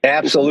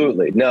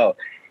 absolutely. No.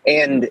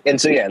 And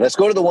so, yeah, let's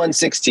go to the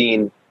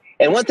 116.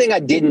 And one thing I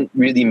didn't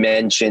really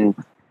mention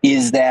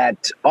is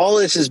that all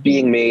this is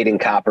being made in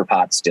copper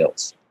pot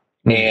stills.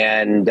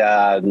 And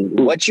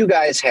what you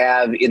guys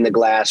have in the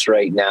glass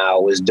right now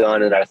was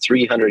done in our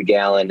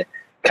 300-gallon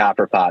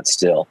copper pot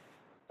still,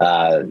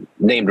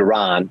 named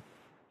Ron.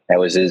 That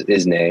was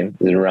his name,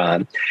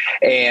 Ron.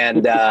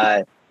 And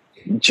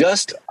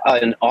just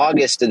in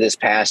August of this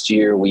past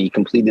year, we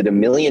completed $1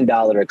 million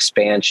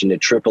expansion to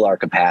triple our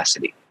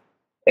capacity.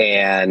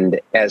 And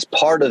as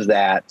part of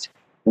that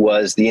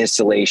was the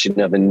installation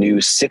of a new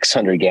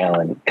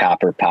 600-gallon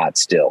copper pot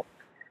still,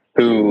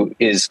 who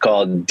is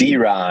called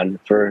D-Ron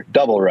for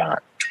Double Ron.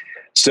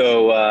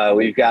 So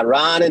we've got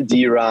Ron and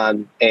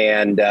D-Ron,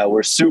 and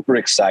we're super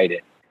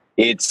excited.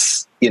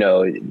 It's,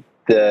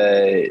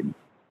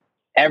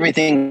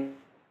 everything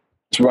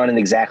is running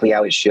exactly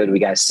how it should. We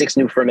got 6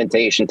 new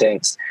fermentation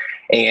tanks,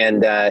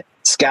 and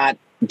Scott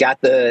got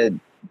the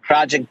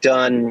project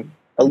done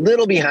a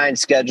little behind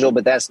schedule,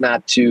 but that's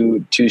not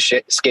too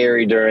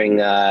scary during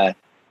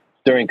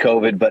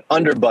COVID, but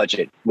under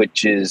budget,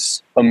 which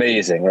is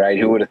amazing, right?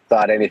 Who would have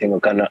thought anything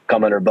would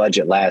come under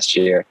budget last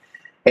year?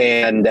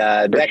 And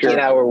Becky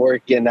and I were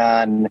working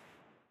on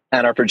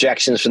our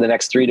projections for the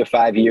next 3 to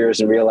 5 years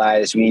and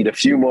realized we need a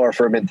few more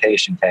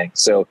fermentation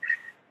tanks. So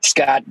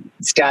Scott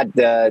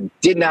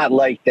did not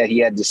like that he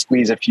had to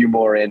squeeze a few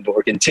more in, but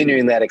we're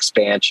continuing that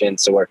expansion.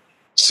 So we're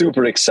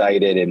super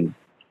excited. And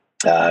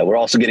we're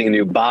also getting a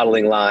new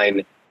bottling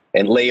line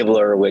and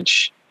labeler,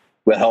 which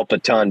will help a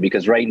ton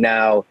because right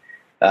now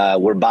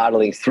we're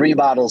bottling 3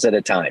 bottles at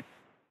a time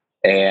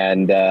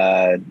and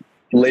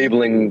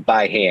labeling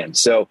by hand.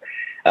 So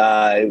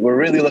we're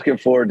really looking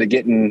forward to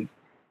getting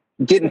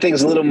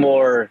things a little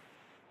more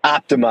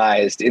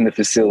optimized in the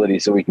facility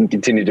so we can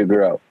continue to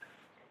grow.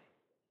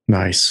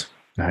 Nice.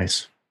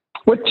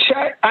 Which,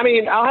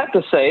 I'll have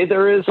to say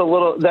there is a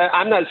little,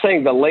 I'm not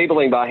saying the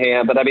labeling by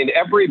hand, but I mean,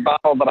 every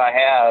bottle that I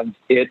have,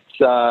 it's,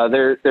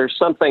 there's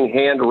something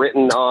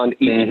handwritten on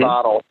each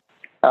bottle.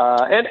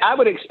 And I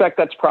would expect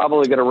that's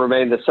probably going to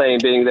remain the same,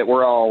 being that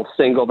we're all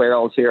single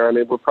barrels here. I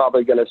mean, we're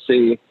probably going to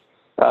see,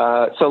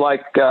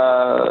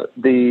 the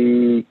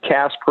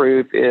cask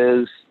proof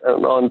is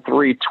on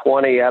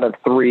 320 out of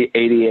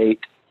 388.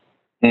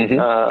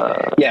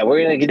 Yeah,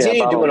 we're going to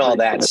continue doing all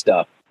that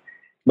stuff.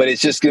 But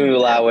it's just going to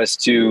allow us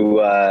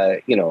to,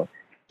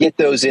 get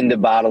those into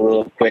bottle a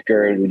little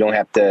quicker. We don't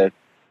have to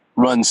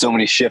run so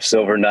many shifts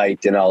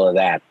overnight and all of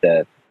that.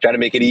 Try to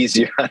make it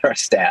easier on our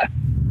staff.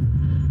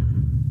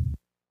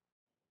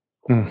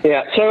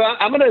 Yeah, so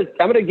I'm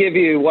gonna give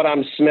you what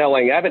I'm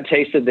smelling. I haven't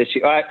tasted this.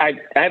 I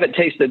haven't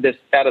tasted this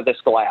out of this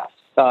glass,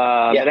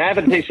 and I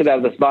haven't tasted out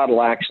of this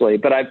bottle actually.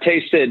 But I've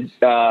tasted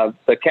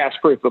the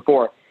cask proof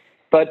before.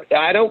 But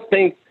I don't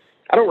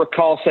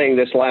recall saying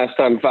this last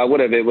time. If I would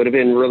have, it would have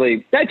been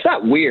really. It's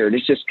not weird.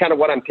 It's just kind of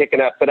what I'm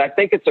picking up. But I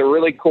think it's a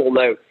really cool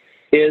note.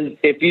 Is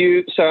if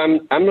you. So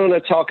I'm going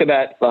to talk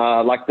about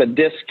like the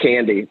disc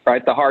candy,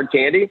 right? The hard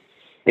candy.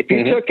 If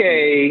you took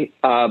a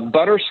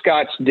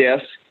butterscotch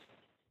disc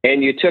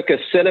and you took a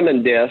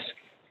cinnamon disc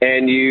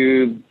and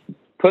you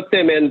put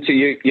them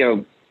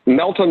into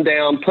melt them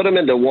down, put them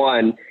into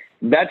one.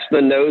 That's the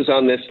nose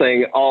on this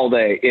thing all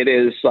day. It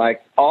is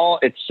like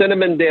it's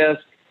cinnamon disc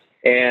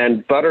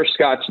and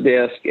butterscotch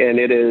disc, and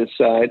it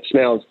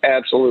smells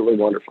absolutely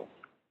wonderful.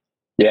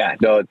 Yeah,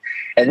 no,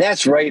 and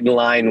that's right in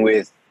line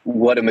with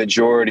what a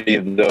majority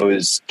of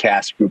those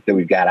cask proof that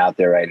we've got out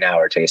there right now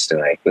are tasting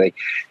like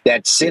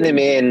that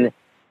cinnamon.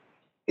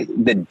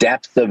 The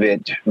depth of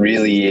it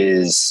really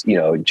is,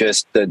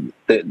 just the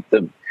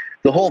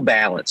whole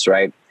balance,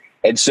 right?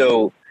 And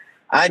so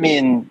I'm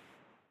in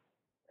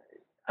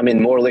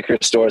more liquor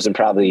stores than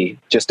probably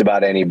just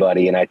about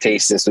anybody, and I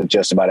taste this with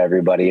just about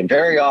everybody. And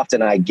very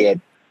often I get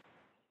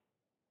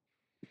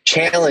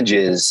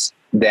challenges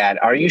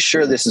that, are you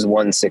sure this is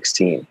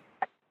 116?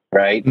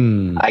 Right?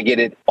 I get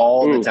it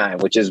all the time,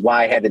 which is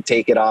why I had to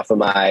take it off of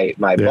my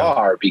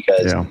bar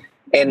because,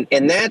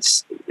 and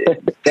that's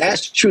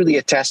truly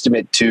a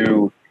testament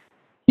to,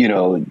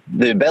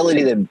 the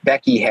ability that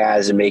Becky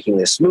has in making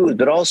this smooth,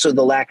 but also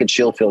the lack of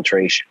chill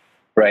filtration,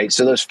 right?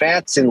 So those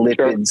fats and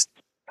lipids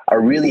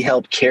really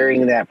help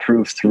carrying that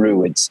proof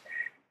through.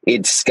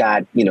 It's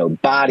got,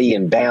 body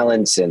and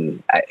balance,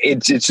 and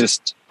it's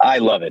just, I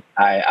love it.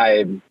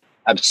 I'm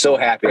so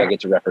happy I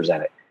get to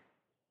represent it.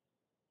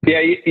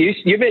 Yeah,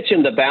 you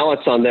mentioned the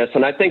balance on this,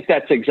 and I think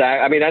that's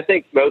exact. I mean, I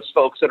think most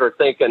folks that are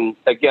thinking,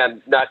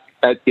 again, not,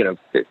 I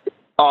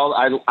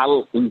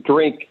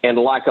drink and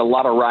like a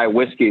lot of rye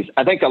whiskeys.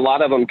 I think a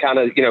lot of them kind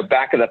of,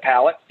 back of the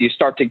palate, you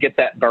start to get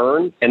that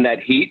burn and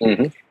that heat.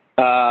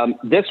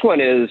 Mm-hmm. This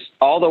one is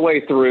all the way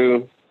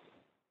through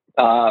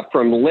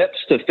from lips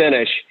to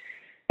finish,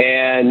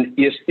 and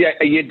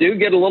you do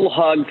get a little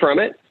hug from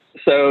it.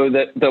 So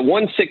the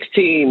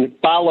 116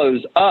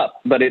 follows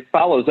up, but it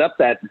follows up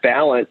that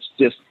balance,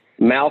 just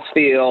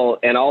mouthfeel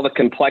and all the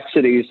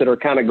complexities that are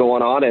kind of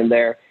going on in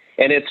there.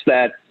 And it's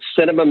that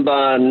cinnamon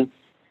bun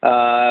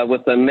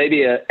with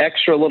maybe an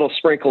extra little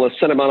sprinkle of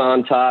cinnamon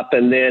on top,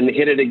 and then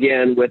hit it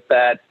again with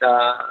that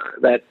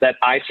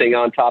icing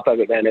on top of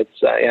it. And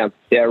it's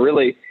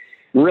really,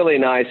 really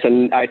nice.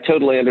 And I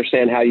totally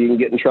understand how you can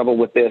get in trouble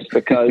with this,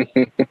 because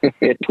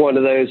it's one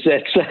of those.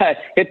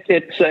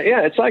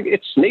 It's like,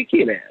 it's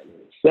sneaky, man.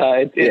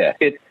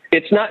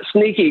 It's not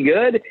sneaky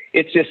good.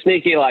 It's just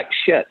sneaky like,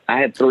 shit, I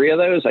had 3 of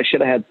those. I should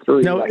have had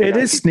 3. No, it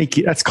is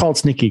sneaky. That's called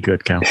sneaky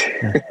good, Cal.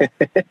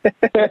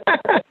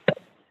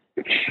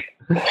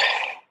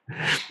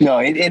 No,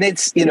 and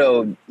it's,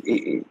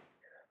 it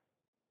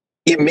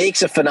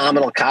makes a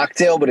phenomenal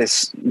cocktail, but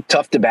it's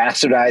tough to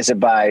bastardize it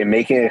by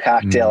making a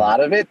cocktail out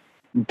of it.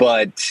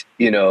 But,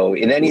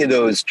 in any of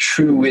those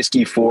true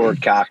whiskey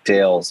forward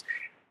cocktails,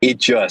 it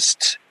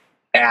just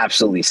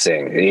absolutely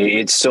sing.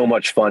 It's so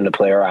much fun to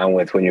play around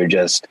with when you're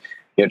just,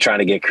 trying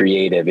to get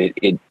creative.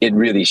 It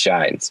really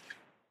shines.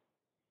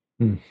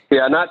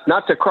 Yeah,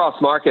 not to cross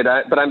market,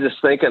 but I'm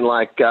just thinking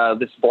like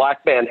this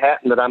Black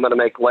Manhattan that I'm going to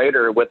make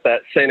later with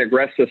that St.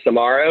 Agrestis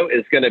Amaro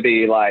is going to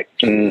be like,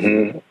 that's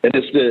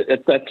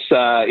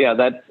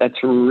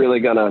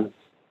really going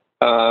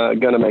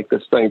to make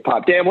this thing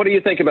pop. Dan, what do you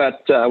think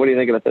about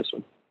this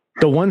one?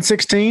 The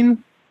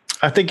 116.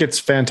 I think it's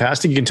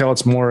fantastic. You can tell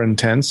it's more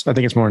intense. I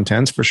think it's more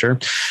intense for sure.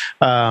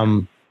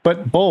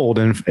 But bold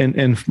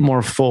and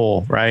more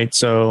full, right?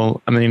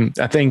 So, I mean,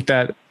 I think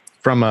that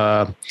from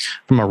a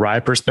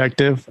rye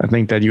perspective, I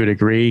think that you would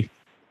agree.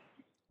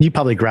 You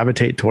probably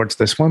gravitate towards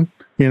this one.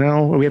 We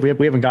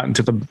haven't gotten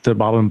to the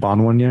bottle and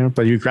bond one yet,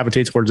 but you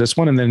gravitate towards this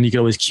one, and then you could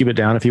always cube it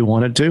down if you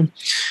wanted to,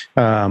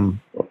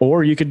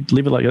 or you could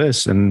leave it like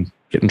this and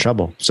get in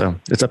trouble. So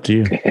it's up to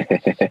you.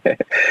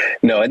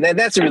 No, and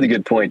that's a really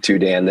good point too,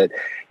 Dan, that,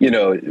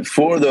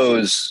 for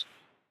those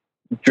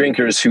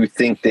drinkers who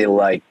think they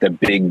like the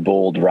big,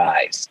 bold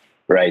ryes,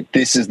 right?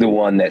 This is the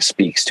one that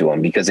speaks to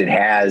them, because it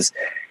has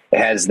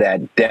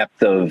that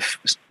depth of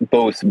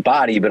both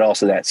body, but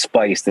also that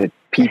spice that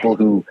people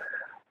who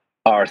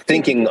are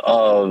thinking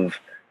of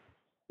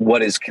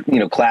what is,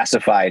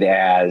 classified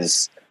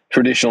as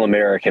traditional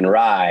American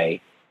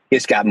rye,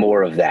 it's got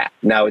more of that.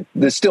 Now,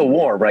 it's still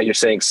warm, right? You're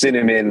saying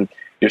cinnamon,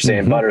 you're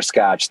saying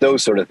butterscotch,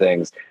 those sort of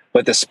things,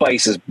 but the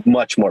spice is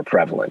much more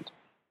prevalent.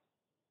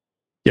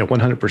 Yeah,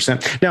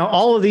 100%. Now,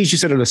 all of these you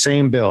said are the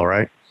same bill,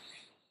 right?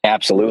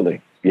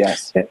 Absolutely.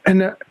 Yes.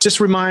 And just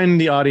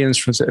remind the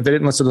audience, if they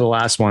didn't listen to the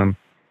last one,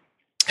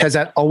 has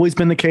that always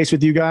been the case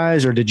with you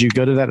guys, or did you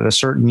go to that at a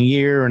certain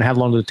year, and how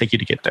long did it take you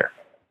to get there?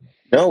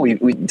 No, we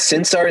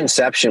since our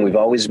inception, we've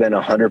always been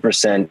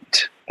 100%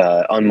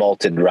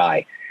 unmalted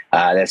rye.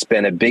 That's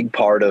been a big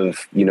part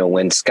of,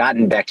 when Scott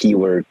and Becky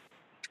were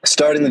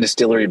starting the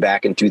distillery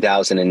back in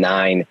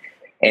 2009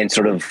 and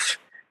sort of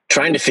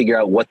trying to figure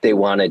out what they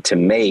wanted to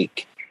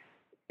make.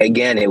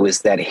 Again, it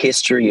was that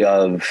history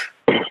of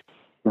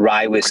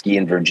rye whiskey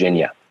in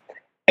Virginia.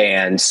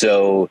 And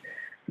so,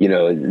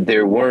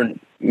 there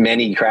weren't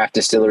many craft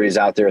distilleries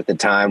out there at the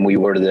time. We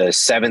were the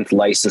 7th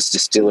licensed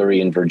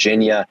distillery in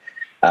Virginia.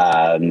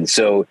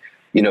 So,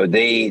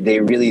 they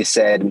really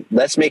said,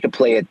 let's make a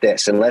play at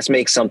this, and let's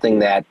make something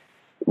that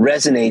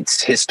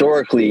resonates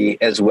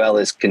historically as well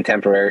as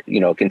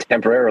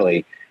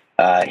contemporarily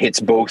hits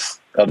both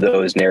of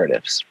those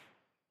narratives.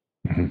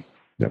 Mm-hmm.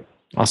 Yep.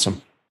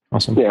 Awesome.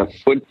 Yeah,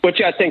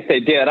 which I think they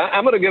did.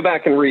 I'm going to go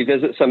back and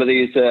revisit some of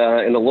these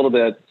in a little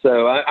bit.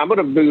 So I'm going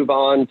to move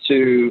on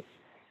to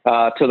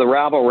the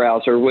Rabble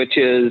Rouser, which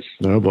is,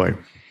 oh boy,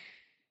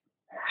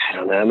 I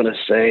don't know. I'm going to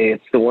say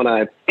it's the one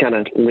I kind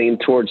of lean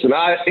towards. And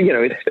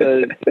it's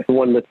the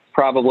one that's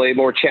probably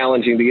more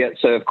challenging to get.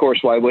 So of course,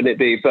 why wouldn't it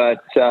be? But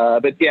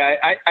yeah,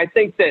 I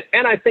think that,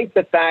 and I think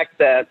the fact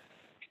that,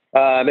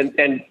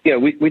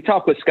 we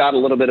talked with Scott a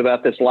little bit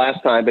about this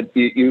last time, but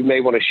you may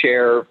want to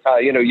share,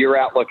 your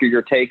outlook or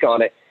your take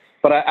on it.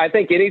 But I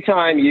think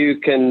anytime you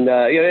can,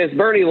 as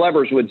Bernie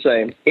Levers would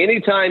say,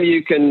 anytime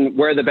you can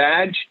wear the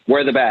badge,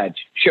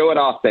 show it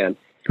off, then.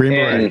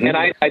 And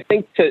I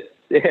think to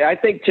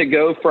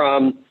go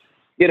from,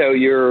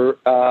 your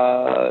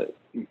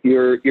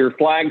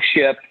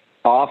flagship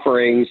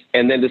offerings,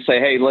 and then to say,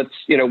 hey, let's,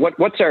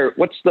 what's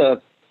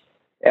the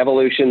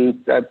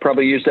evolution? I've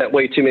probably used that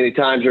way too many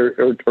times,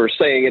 or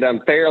saying it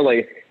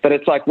unfairly, but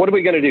it's like, what are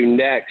we going to do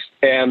next?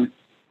 And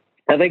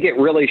I think it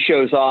really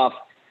shows off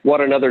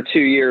what another 2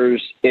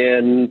 years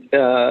in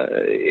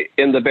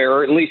the barrel,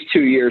 or at least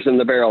 2 years in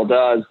the barrel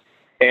does.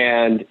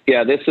 And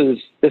yeah, this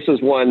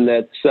is one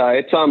that's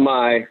it's on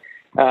my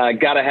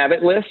gotta have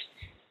it list.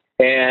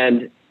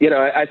 And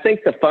I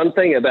think the fun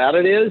thing about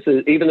it is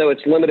even though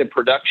it's limited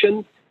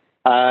production,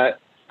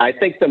 I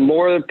think the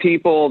more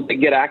people that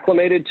get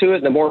acclimated to it,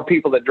 and the more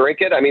people that drink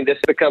it, I mean, this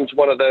becomes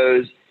one of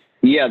those.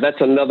 Yeah, that's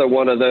another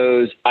one of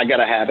those. I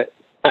gotta have it.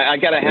 I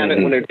gotta have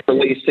it when it's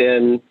released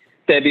in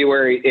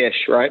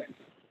February-ish, right?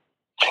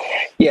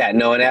 Yeah,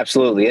 no, and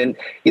absolutely. And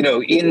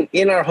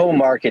in our home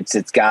markets,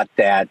 it's got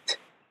that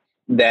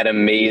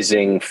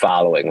amazing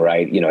following,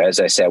 right? As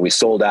I said, we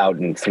sold out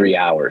in 3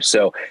 hours.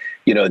 So,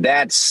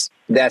 that's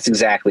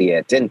exactly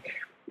it. And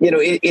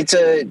it's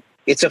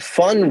a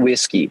fun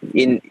whiskey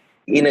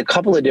in a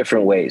couple of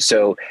different ways.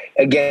 So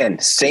again,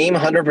 same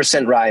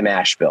 100% rye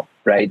mash bill,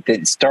 right?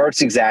 That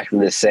starts exactly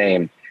the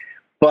same,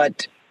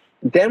 but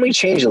then we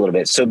change a little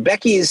bit. So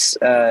Becky's,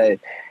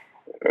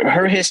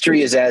 her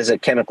history is as a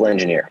chemical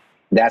engineer.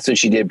 That's what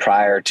she did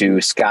prior to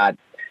Scott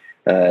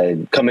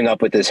coming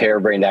up with this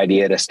harebrained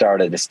idea to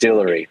start a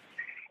distillery.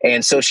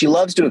 And so she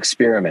loves to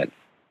experiment.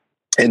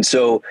 And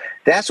so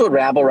that's what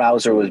Rabble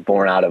Rouser was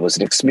born out of, was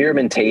an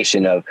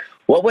experimentation of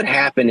what would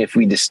happen if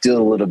we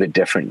distill a little bit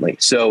differently.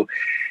 So,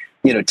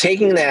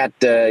 taking that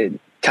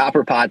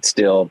copper pot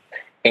still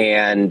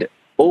and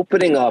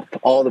opening up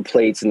all the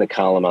plates in the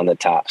column on the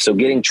top. So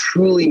getting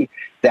truly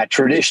that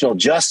traditional,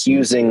 just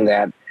using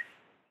that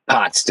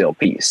pot still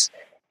piece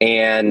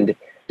and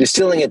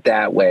distilling it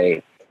that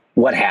way.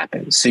 What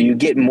happens? So you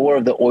get more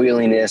of the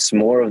oiliness,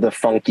 more of the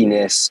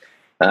funkiness.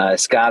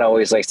 Scott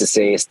always likes to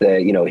say it's the,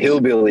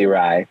 hillbilly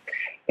rye.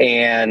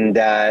 And,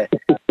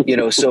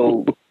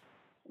 so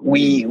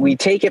we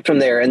take it from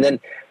there. And then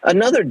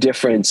another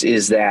difference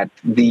is that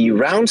the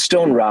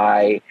Roundstone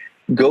rye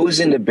goes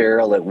into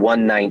barrel at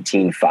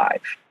 119.5.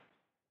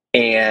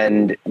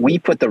 And we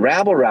put the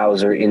Rabble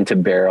Rouser into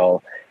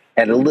barrel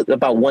at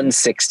about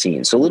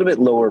 116, so a little bit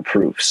lower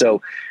proof.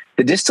 So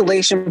the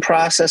distillation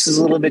process is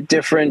a little bit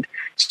different,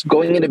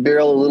 going into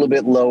barrel a little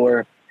bit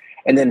lower.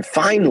 And then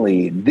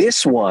finally,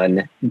 this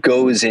one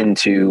goes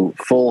into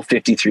full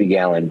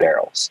 53-gallon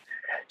barrels.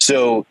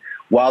 So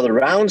while the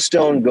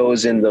Roundstone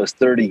goes in those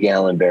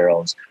 30-gallon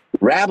barrels,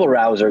 Rabble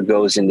Rouser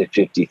goes into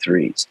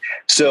 53s.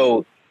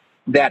 So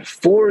that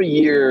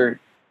 4-year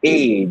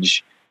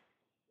age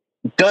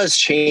does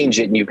change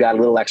it, and you've got a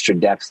little extra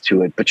depth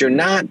to it, but you're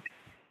not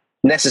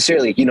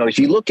necessarily, if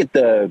you look at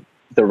the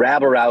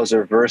Rabble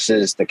Rouser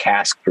versus the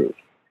cask proof,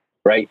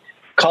 right?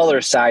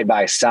 Color side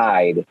by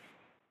side,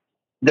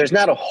 there's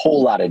not a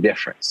whole lot of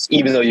difference,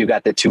 even though you've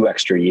got the 2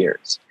 extra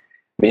years.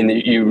 I mean,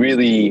 you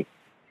really,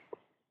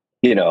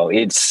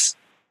 it's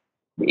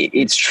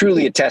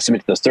truly a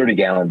testament to those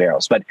 30-gallon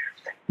barrels. But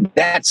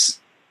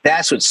that's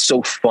what's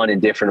so fun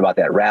and different about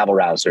that Rabble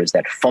Rouser, is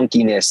that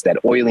funkiness, that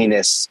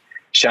oiliness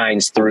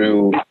shines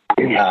through.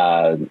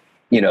 It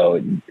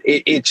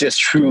just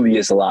truly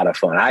is a lot of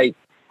fun.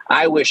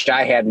 I wish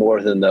I had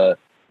more than the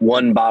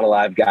one bottle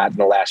I've got in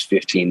the last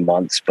 15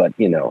 months, but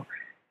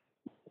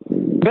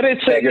but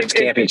beggars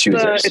can't be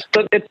choosers.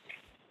 But it's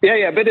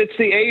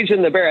the age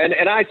in the barrel,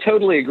 and I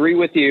totally agree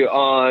with you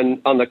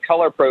on the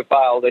color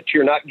profile that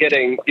you're not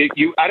getting.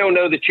 I don't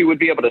know that you would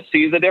be able to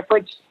see the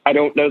difference. I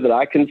don't know that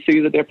I can see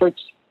the difference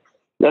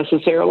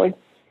necessarily,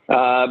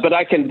 but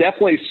I can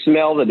definitely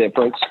smell the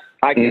difference.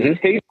 I can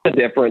taste the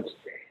difference,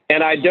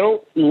 and I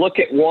don't look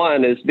at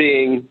one as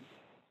being.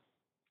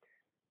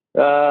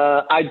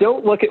 I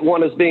don't look at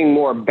one as being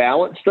more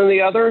balanced than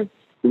the other.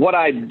 What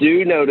I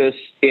do notice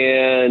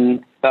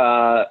in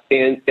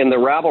the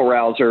Rabble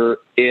Rouser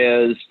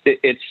is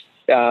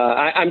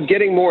I'm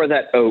getting more of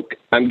that oak.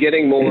 I'm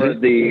getting more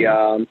of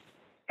the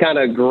kind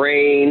of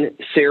grain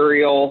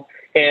cereal,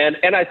 and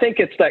I think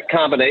it's that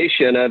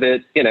combination of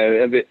it,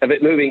 of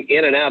it moving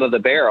in and out of the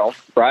barrel,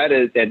 right?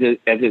 As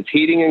it's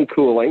heating and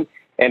cooling,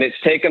 and it's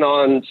taken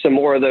on some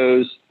more of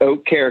those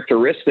oak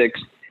characteristics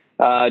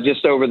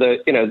just over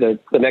the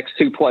next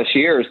 2+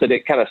 years that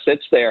it kind of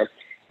sits there.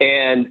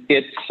 And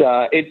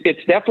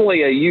it's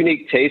definitely a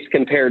unique taste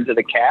compared to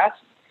the cask.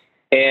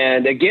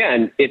 And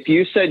again, if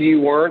you said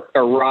you weren't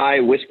a rye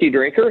whiskey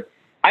drinker,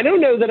 I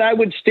don't know that I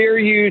would steer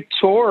you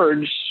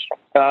towards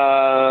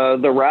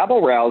the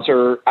Rabble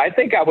Rouser. I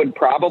think I would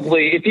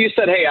probably, if you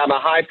said, "Hey, I'm a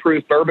high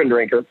proof bourbon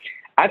drinker,"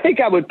 I think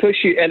I would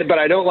push you. But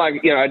I don't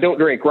I don't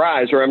drink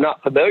ryes, or I'm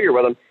not familiar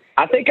with them.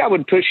 I think I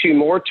would push you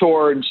more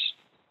towards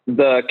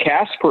the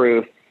cask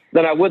proof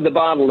than I would the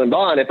bottled and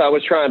bond if I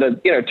was trying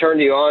to, turn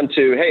you on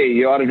to, hey,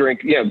 you ought to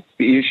drink,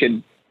 you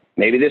should,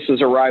 maybe this is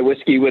a rye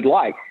whiskey you would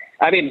like.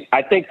 I mean,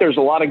 I think there's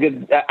a lot of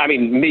good,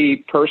 me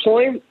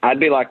personally,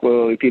 I'd be like,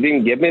 well, if you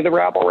didn't give me the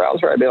Rabble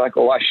Rouser, I'd be like,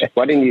 well,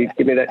 why didn't you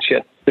give me that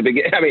shit to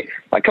begin?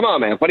 Come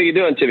on, man, what are you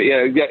doing to me?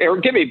 Or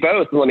give me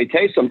both and let me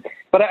taste them.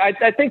 But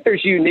I think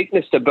there's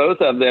uniqueness to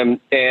both of them.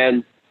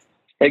 And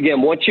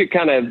again, once you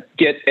kind of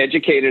get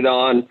educated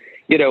on,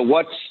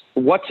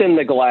 what's in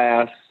the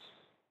glass,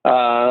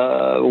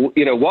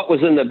 what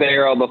was in the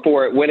barrel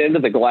before it went into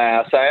the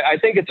glass, I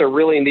think it's a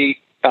really neat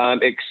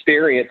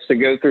experience to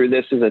go through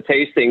this as a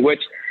tasting,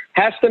 which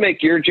has to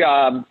make your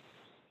job,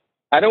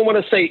 I don't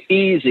want to say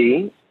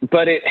easy,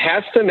 but it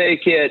has to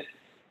make it,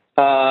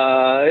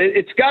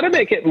 it's got to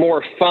make it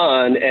more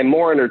fun and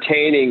more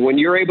entertaining when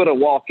you're able to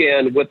walk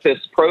in with this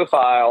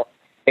profile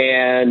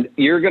and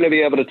you're going to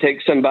be able to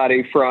take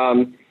somebody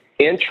from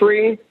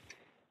entry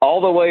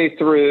all the way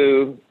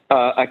through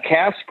a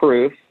cask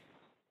proof.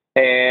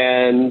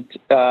 And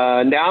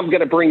now I'm going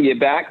to bring you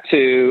back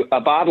to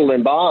a bottle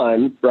and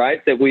bond,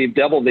 right, that we've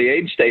doubled the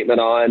age statement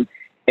on.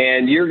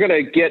 And you're going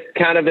to get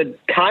kind of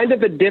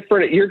a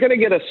different, you're going to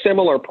get a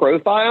similar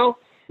profile,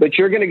 but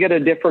you're going to get a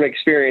different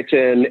experience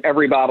in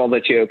every bottle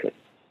that you open.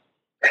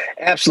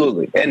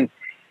 Absolutely. And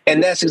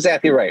that's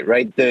exactly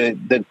right?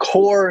 The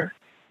core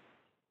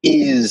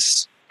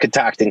is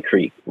Catoctin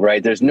Creek,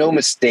 right? There's no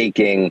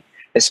mistaking,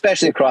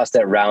 especially across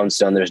that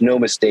roundstone, there's no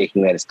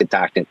mistaking that it's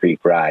Catoctin Creek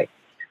rye.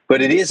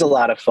 But it is a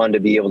lot of fun to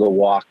be able to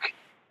walk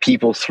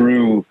people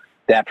through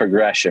that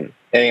progression.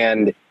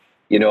 And,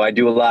 you know, I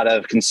do a lot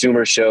of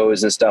consumer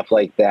shows and stuff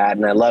like that.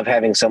 And I love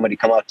having somebody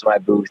come up to my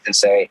booth and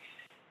say,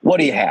 what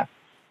do you have?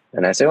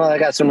 And I say, well, I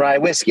got some rye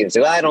whiskey. And say,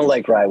 well, I don't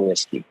like rye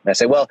whiskey. And I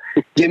say, well,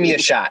 give me a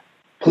shot.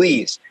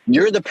 Please.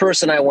 You're the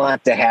person I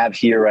want to have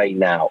here right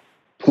now.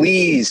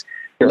 Please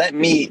let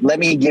me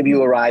give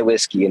you a rye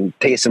whiskey and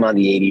taste them on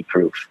the 80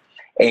 proof.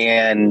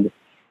 And,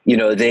 you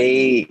know,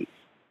 they,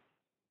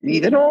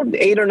 you know,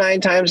 8 or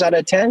 9 times out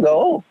of 10 go,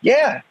 oh,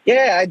 yeah,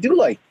 I do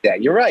like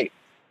that. You're right.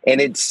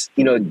 And it's,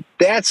 you know,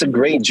 that's a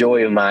great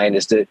joy of mine,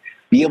 is to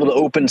be able to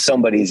open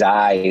somebody's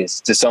eyes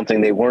to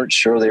something they weren't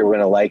sure they were going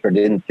to like or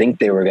didn't think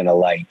they were going to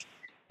like,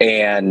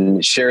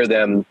 and share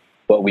them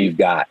what we've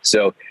got.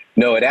 So,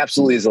 no, it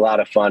absolutely is a lot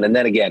of fun. And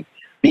then again,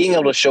 being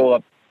able to show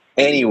up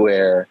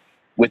anywhere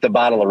with a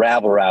bottle of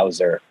Rabble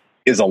Rouser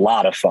is a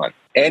lot of fun.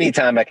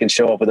 Anytime I can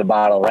show up with a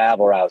bottle of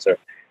Rabble Rouser,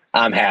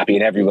 I'm happy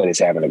and everybody's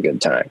having a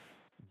good time.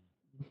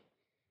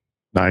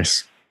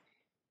 Nice.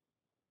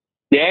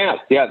 Yeah.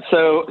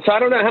 So I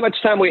don't know how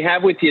much time we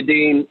have with you,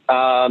 Dean.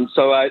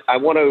 So I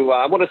want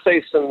to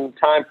save some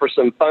time for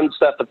some fun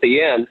stuff at the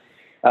end.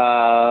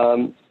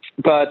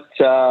 But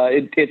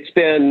it's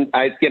been,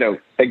 I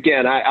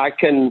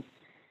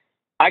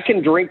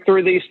can drink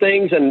through these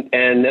things,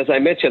 and as I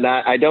mentioned,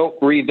 I don't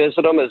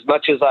revisit them as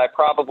much as I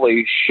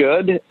probably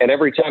should. And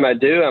every time I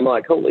do, I'm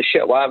like, holy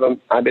shit, why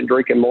haven't I been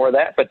drinking more of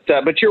that?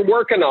 But you're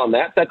working on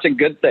that. That's a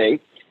good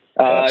thing.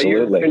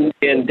 Absolutely.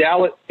 You're in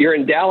Dallas. You're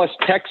in Dallas,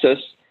 Texas,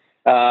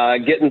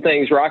 getting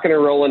things rocking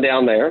and rolling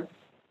down there.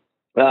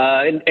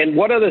 And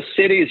what other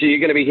cities are you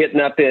going to be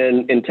hitting up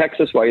in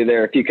Texas while you're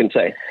there, if you can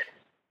say?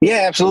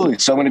 Yeah, absolutely.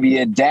 So I'm going to be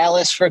in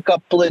Dallas for a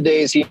couple of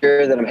days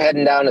here. Then I'm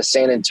heading down to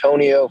San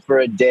Antonio for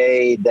a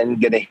day. Then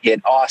going to hit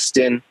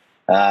Austin.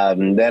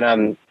 Then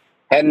I'm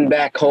heading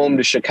back home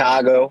to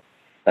Chicago.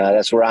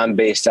 That's where I'm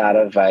based out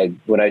of.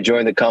 When I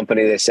joined the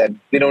company, they said,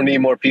 we don't need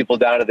more people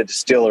down at the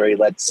distillery.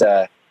 Let's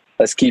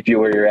keep you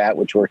where you're at,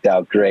 which worked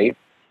out great.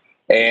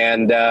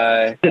 And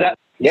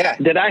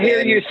Did I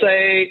hear you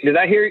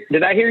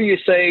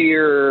say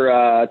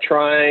you're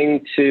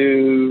trying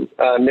to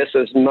miss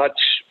as much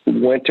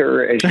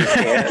winter as you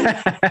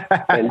can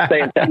and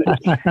stay in Texas?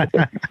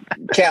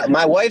 Kat,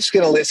 my wife's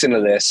going to listen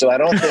to this, so I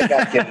don't think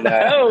I can.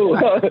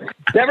 Oh,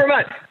 never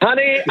mind,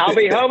 honey. I'll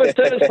be home as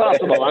soon as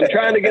possible. I'm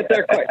trying to get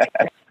there quick.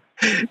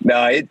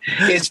 No,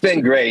 it's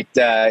been great.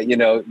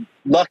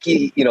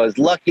 Luckily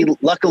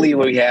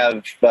we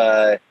have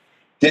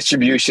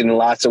distribution and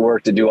lots of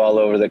work to do all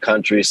over the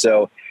country.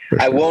 So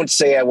I won't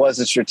say I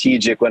wasn't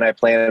strategic when I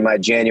planned my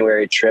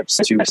January trips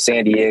to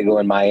San Diego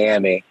and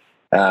Miami.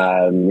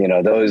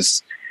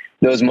 Those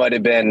might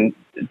have been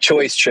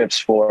choice trips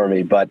for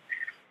me, but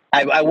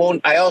I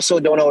won't. I also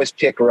don't always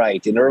pick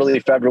right. In early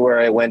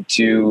February, I went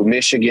to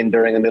Michigan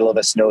during the middle of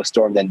a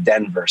snowstorm, then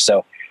Denver.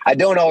 So I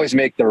don't always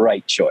make the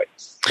right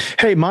choice.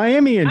 Hey,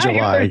 Miami in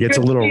July gets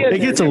a little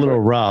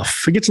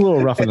rough. It gets a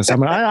little rough in the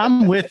summer.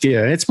 I'm with you.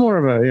 It's more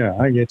of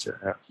I get you.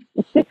 Yeah.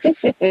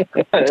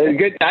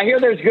 Good. I hear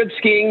there's good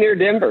skiing near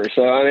Denver.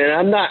 So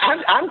I mean,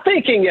 I'm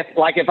thinking if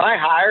I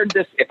hired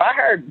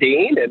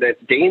Dean, and if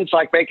Dean's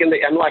like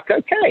I'm like,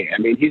 okay. I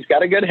mean, he's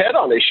got a good head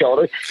on his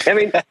shoulders. I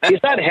mean,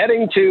 he's not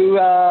heading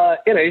to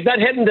he's not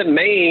heading to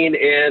Maine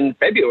in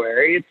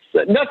February.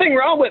 It's nothing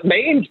wrong with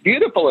Maine's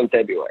beautiful in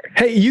February.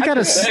 Hey, you got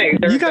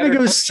to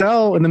go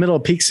sell in the middle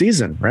of peak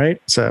season,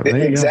 right? So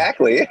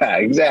exactly. Yeah,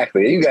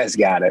 exactly. You guys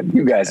got it.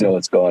 You guys know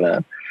what's going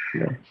on.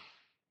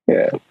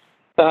 Yeah.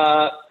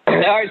 All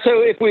right.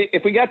 So if we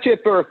got you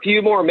for a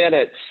few more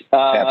minutes,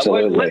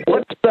 absolutely.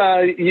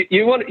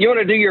 You want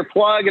to do your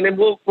plug, and then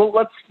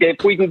let's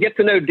if we can get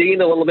to know Dean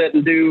a little bit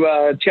and do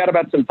chat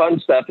about some fun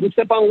stuff and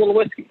sip on a little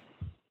whiskey.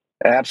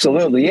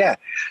 Absolutely, yeah.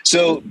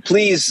 So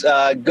please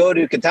go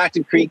to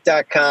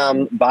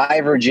CatoctinCreek.com,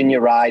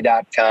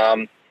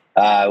 buyvirginiarye.com.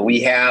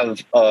 We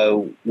have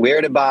a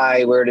where to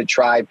buy, where to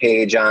try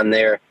page on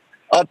there,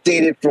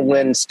 updated from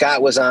when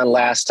Scott was on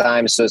last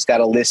time. So it's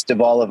got a list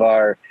of all of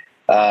our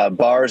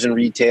bars and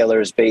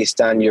retailers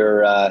based on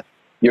your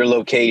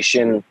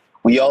location.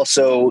 We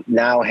also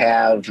now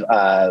have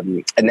a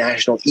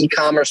national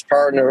e-commerce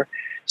partner.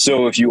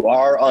 So if you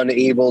are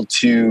unable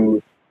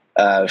to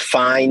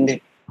find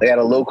at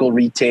a local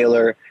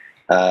retailer,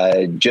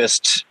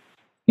 just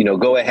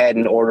go ahead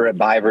and order it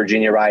by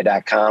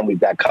virginiarye.com. We've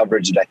got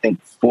coverage in, I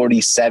think,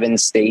 47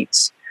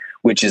 states,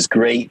 which is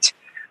great.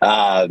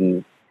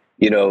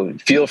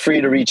 Feel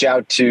free to reach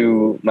out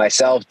to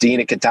myself, Dean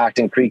at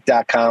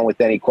CatoctinCreek.com, with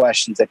any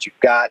questions that you've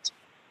got.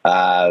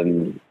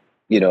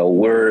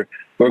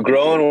 We're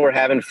growing, we're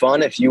having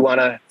fun. If you want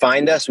to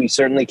find us, we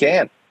certainly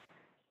can.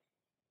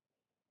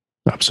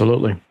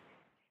 Absolutely.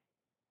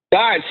 All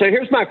right. So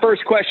here's my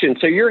first question.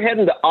 So you're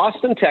heading to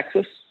Austin,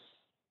 Texas.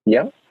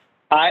 Yeah.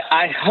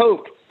 I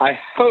hope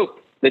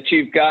that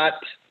you've got,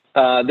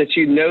 that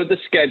you know the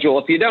schedule.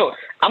 If you don't,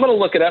 I'm going to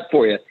look it up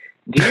for you.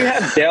 Do you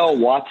have Dale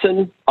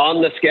Watson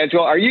on the schedule?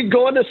 Are you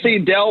going to see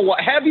Dale?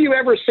 Have you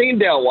ever seen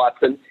Dale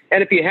Watson?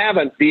 And if you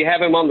haven't, do you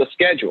have him on the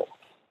schedule?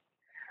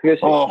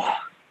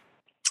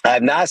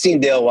 I've not seen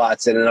Dale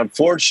Watson, and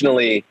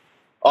unfortunately,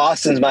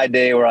 Austin's my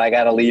day where I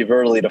got to leave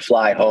early to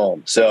fly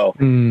home. So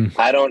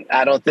I don't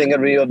think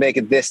I'll be able to make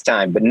it this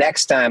time, but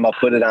next time I'll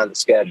put it on the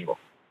schedule.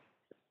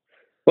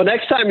 Well,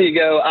 next time you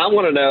go, I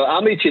want to know.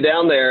 I'll meet you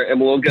down there,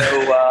 and we'll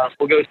go.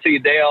 We'll go see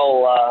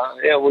Dale.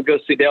 We'll go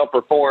see Dale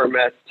perform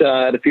at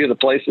a few of the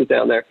places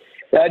down there.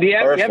 Do you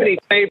have any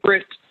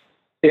favorite?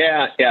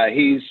 Yeah.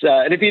 He's.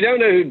 And if you don't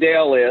know who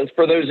Dale is,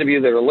 for those of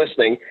you that are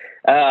listening,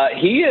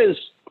 he is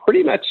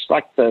pretty much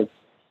like the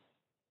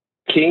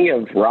king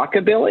of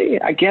rockabilly,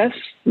 I guess.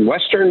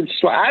 Western.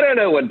 I don't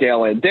know what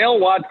Dale is. Dale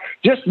Watson.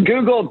 Just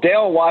Google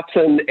Dale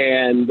Watson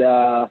and.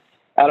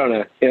 I don't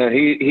know.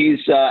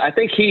 He's. I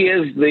think he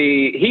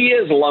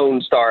is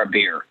Lone Star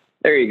Beer.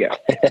 There you go.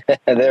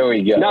 There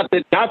we go. Not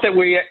that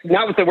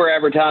we're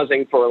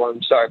advertising for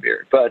Lone Star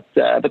Beer, but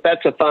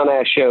that's a fun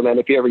ass show, man.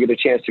 If you ever get a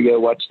chance to go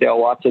watch Dale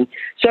Watson.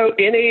 So,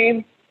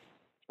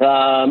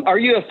 are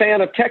you a fan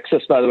of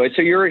Texas, by the way?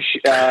 So you're a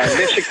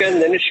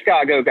Michigan and a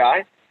Chicago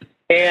guy,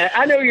 and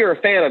I know you're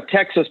a fan of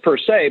Texas per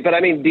se. But I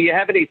mean, do you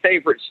have any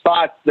favorite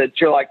spots that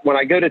you're like, when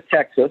I go to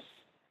Texas?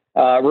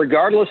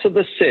 Regardless of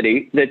the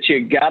city, that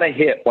you got to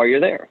hit while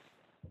you're there?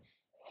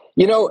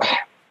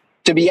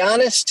 To be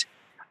honest,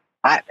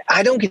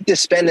 I don't get to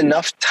spend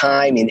enough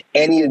time in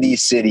any of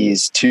these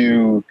cities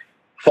to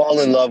fall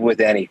in love with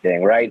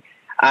anything, right?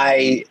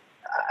 I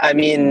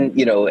mean,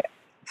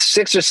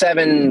 6 or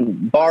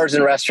 7 bars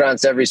and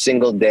restaurants every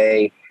single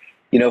day.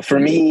 For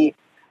me,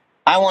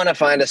 I want to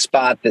find a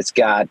spot that's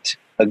got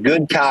a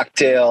good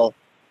cocktail,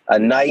 a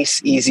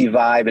nice, easy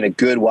vibe, and a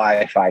good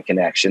Wi-Fi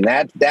connection.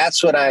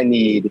 That's what I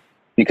need,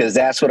 because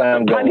that's what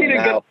I'm going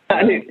now.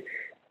 I need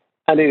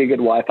a good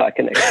Wi-Fi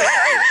connection.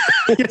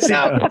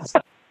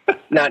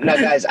 now,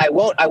 guys, I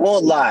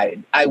won't lie.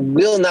 I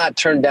will not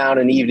turn down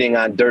an evening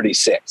on Dirty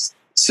Six.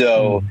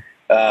 So,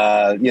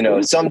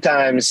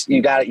 sometimes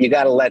you got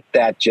to let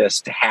that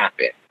just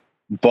happen,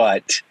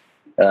 but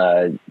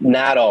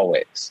not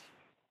always.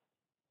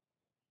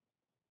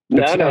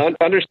 No,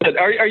 understood.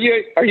 Are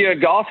you a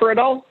golfer at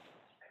all?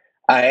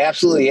 I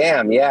absolutely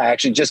am. Yeah, I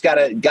actually just got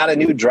a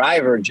new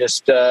driver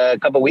just a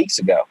couple weeks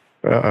ago.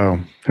 Uh-oh.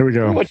 Here we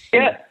go. What'd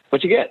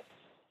you get?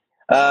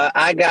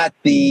 I got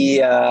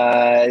the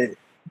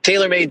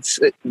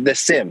TaylorMade the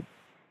Sim.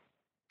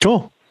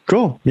 Cool.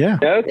 Yeah.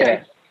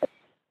 Okay.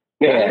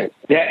 Yeah.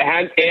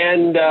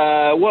 And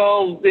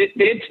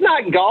it's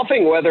not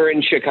golfing weather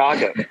in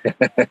Chicago.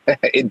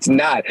 It's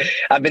not.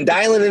 I've been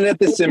dialing in at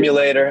the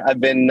simulator. I've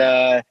been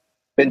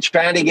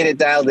trying to get it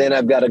dialed in.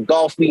 I've got a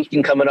golf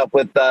weekend coming up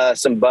with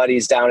some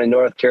buddies down in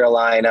North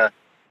Carolina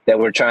that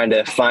we're trying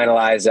to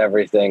finalize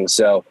everything.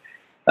 So,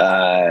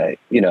 I'll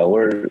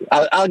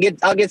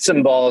get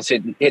some balls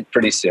hit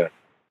pretty soon.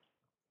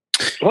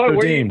 Well,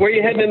 where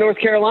you heading to North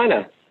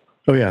Carolina?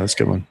 Oh yeah, that's a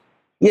good one.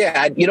 Yeah,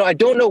 I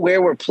don't know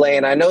where we're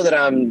playing. I know that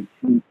I'm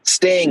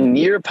staying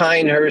near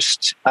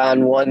Pinehurst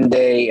on one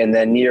day and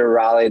then near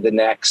Raleigh the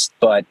next,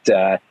 but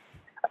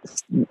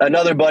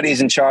another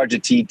buddy's in charge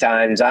of tee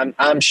times.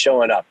 I'm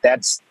showing up. I'm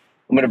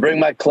going to bring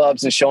my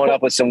clubs and showing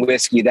up with some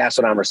whiskey. That's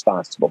what I'm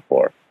responsible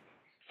for.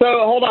 So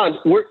hold on.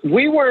 Were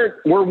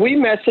we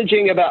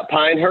messaging about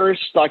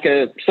Pinehurst like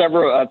 4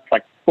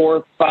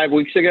 or 5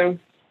 weeks ago?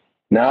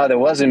 No, that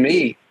wasn't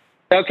me.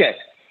 Okay.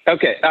 All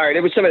right.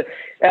 It was somebody,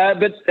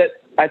 but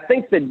I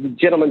think the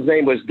gentleman's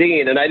name was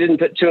Dean, and I didn't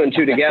put 2 and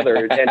 2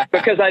 together, and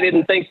because I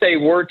didn't think they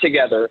were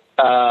together.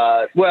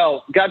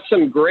 Got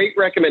some great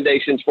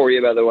recommendations for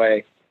you, by the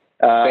way.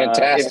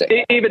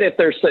 Fantastic. Even if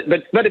there's,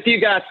 but if you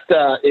got,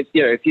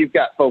 if you've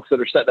got folks that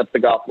are setting up the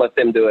golf, let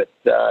them do it.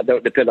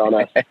 Don't depend on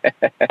us.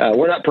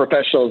 We're not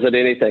professionals at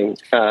anything,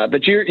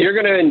 but you're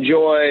going to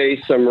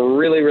enjoy some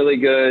really, really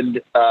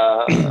good.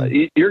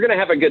 You're going to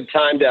have a good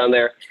time down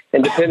there.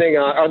 And depending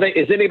on,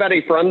 is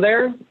anybody from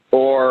there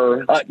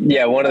or?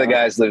 Yeah, one of the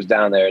guys lives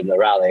down there in the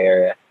Raleigh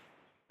area.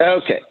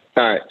 Okay.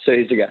 All right. So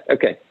he's the guy.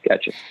 Okay.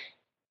 Gotcha.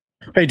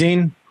 Hey,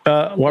 Dean,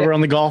 while we're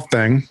on the golf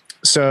thing,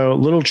 so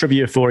little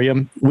trivia for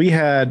you. We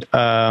had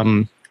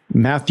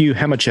Matthew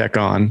Hemachek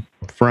on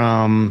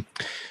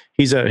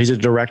He's a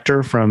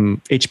director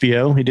from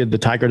HBO. He did the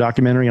Tiger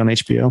documentary on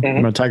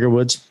HBO, Tiger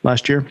Woods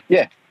last year.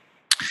 Yeah.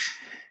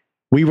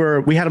 We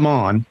had him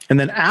on, and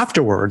then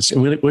afterwards,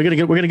 and we're gonna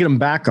get him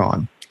back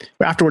on.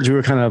 Afterwards, we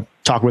were kind of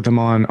talking with him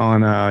on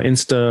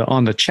Insta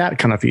on the chat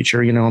kind of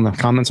feature, on the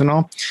comments and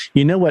all.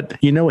 You know what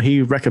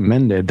he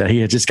recommended that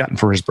he had just gotten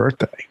for his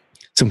birthday?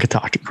 Some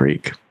Catoctin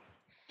Creek.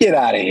 Get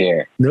out of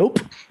here. Nope.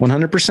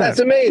 100%. That's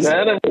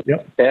amazing.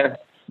 Yep. Yeah.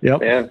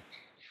 Yep. Yeah.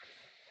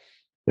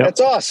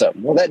 That's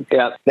awesome. Well,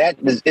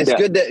 it's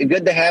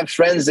good to have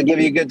friends that give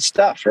you good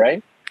stuff,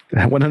 right?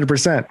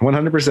 100%.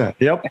 100%.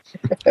 Yep.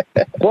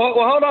 well,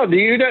 hold on. Do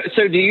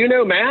you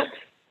know Matt?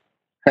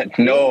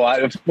 No,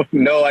 I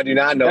do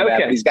not know Matt.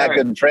 But he's got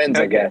good friends,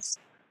 I guess.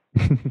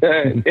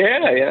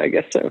 Yeah, I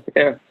guess so.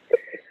 Yeah.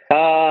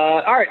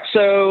 All right.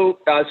 So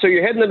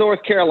you're heading to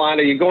North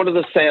Carolina. You're going to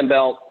the Sand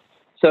Belt.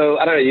 So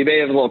I don't know. You may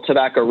have a little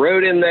Tobacco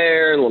Road in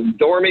there, a little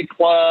Dormy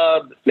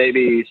Club,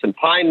 maybe some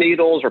Pine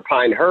Needles or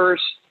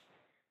Pinehurst.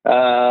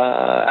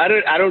 I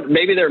don't.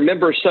 Maybe there are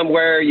members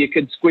somewhere. You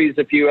could squeeze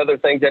a few other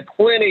things. There's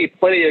plenty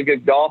of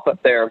good golf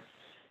up there.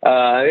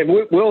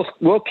 And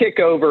we'll kick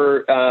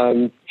over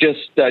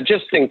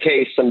just in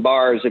case some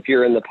bars if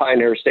you're in the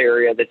Pinehurst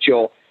area that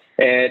you'll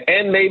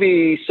and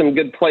maybe some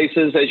good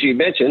places as you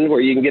mentioned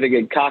where you can get a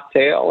good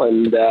cocktail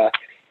and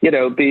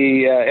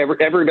be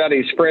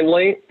everybody's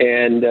friendly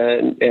and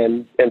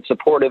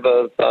supportive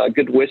of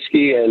good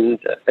whiskey and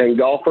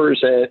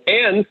golfers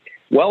and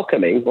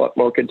welcoming. What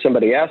more could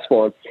somebody ask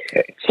for?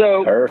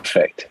 So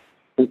perfect.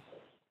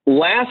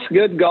 Last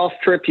good golf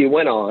trip you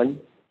went on,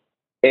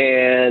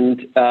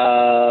 and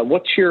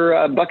what's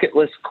your bucket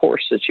list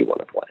course that you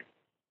want to play?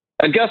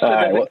 Augusta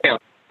doesn't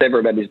count.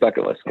 Everybody's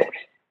bucket list course.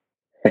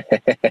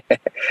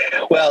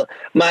 Well,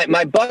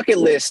 my bucket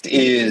list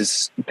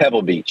is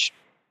Pebble Beach,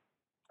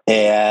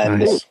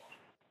 and nice.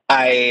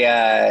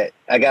 I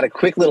got a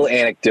quick little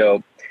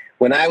anecdote.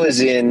 When I was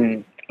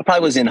in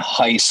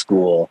high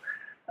school.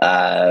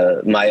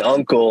 My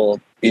uncle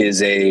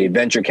is a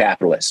venture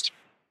capitalist,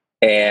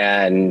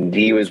 and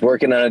he was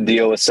working on a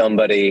deal with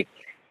somebody,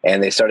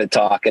 and they started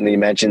talking, and he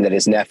mentioned that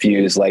his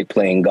nephews like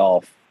playing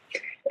golf.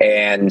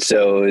 And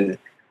so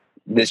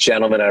this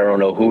gentleman, I don't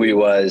know who he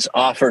was,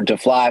 offered to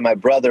fly my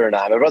brother and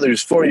I. My brother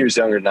was 4 years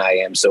younger than I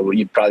am, so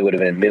he probably would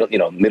have been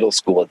middle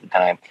school at the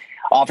time.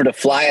 Offered to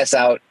fly us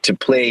out to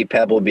play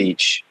Pebble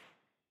Beach.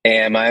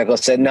 And my uncle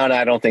said, no,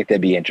 I don't think they'd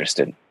be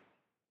interested.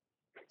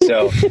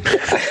 So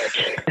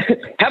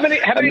how many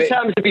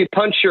times have you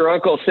punched your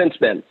uncle since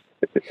then?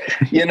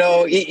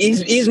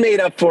 He's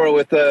made up for it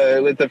with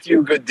a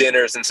few good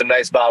dinners and some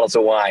nice bottles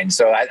of wine.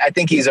 So I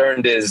think he's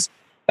earned his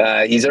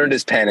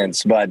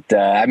penance. But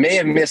I may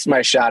have missed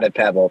my shot at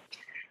Pebble.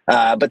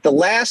 But the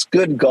last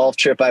good golf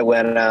trip I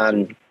went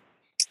on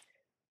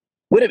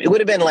would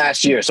have been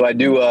last year. So I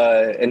do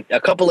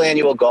a couple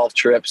annual golf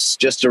trips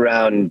just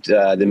around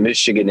the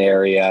Michigan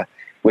area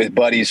with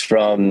buddies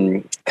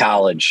from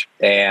college,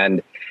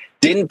 and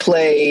didn't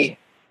play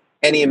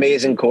any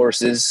amazing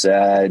courses.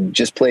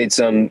 Just played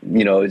some,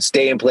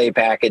 stay and play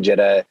package at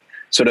a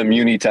sort of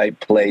muni type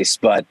place,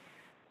 but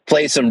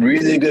played some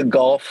really good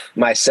golf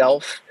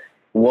myself.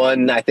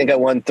 I think I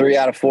won 3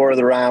 out of 4 of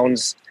the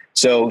rounds.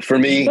 So for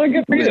me,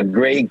 it was a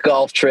great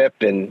golf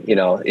trip, and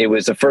it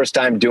was the first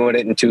time doing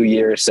it in 2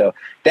 years. So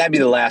that'd be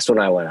the last one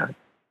I went on.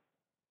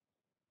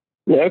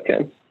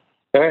 Okay.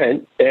 All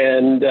right.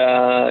 And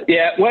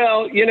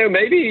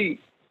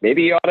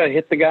maybe you ought to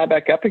hit the guy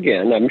back up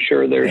again. I'm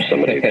sure there's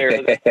somebody there.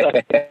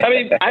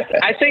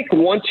 I think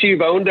once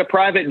you've owned a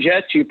private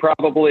jet, you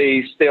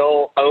probably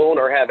still own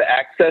or have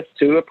access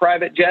to a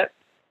private jet.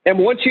 And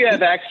once you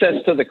have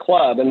access to the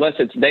club, unless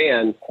it's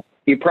Dan,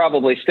 you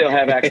probably still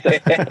have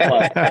access to the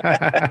club.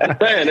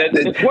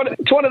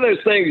 It's one of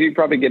those things you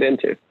probably get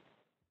into.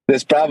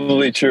 That's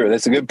probably true.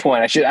 That's a good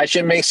point. I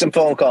should make some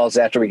phone calls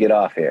after we get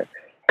off here.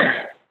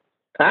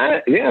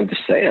 I'm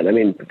just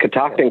saying.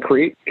 Catoctin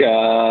Creek,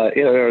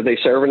 are they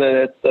serving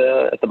it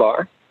at the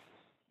bar?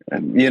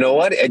 You know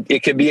what?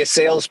 It could be a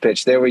sales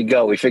pitch. There we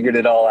go. We figured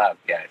it all out,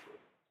 guys.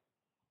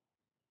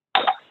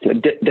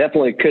 It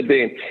definitely could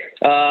be.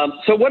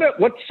 So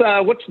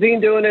what's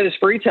Dean doing in his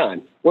free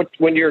time?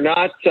 When you're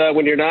not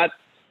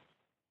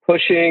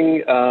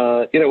pushing,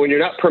 when you're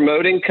not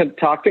promoting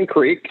Catoctin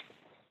Creek,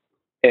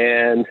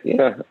 and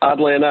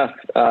oddly enough,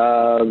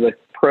 the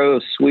pro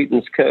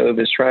Sweetens Cove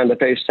is trying to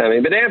FaceTime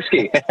me. But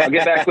Adamski, I'll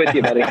get back with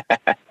you, buddy.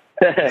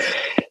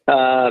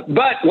 But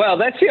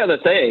that's the other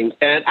thing,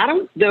 and I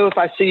don't know if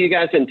I see you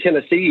guys in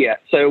Tennessee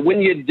yet. So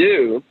when you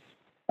do,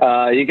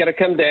 you got to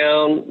come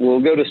down. We'll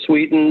go to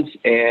Sweetens,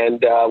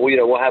 and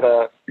we'll have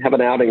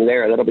an outing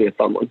there. That'll be a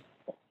fun one.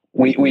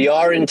 We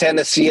are in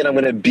Tennessee, and I'm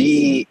going to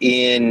be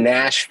in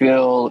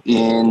Nashville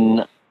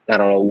within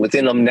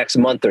the next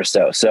month or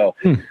so. So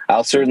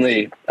I'll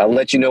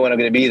let you know when I'm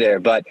going to be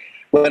there. But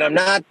when I'm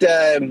not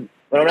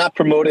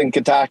promoting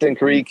Catoctin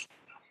Creek,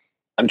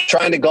 I'm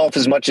trying to golf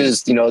as much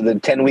as the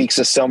 10 weeks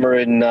of summer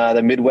in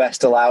the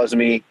Midwest allows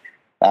me.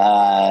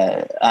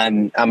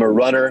 I'm a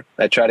runner.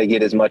 I try to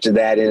get as much of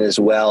that in as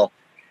well.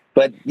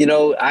 But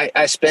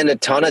I spend a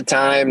ton of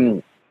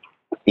time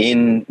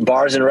in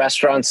bars and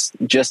restaurants,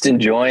 just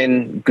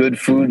enjoying good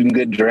food and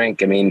good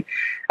drink. I mean,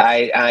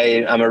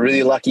 I'm a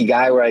really lucky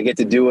guy where I get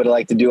to do what I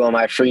like to do on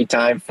my free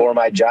time for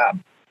my job.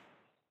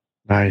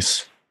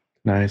 Nice.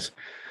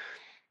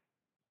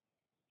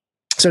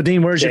 So,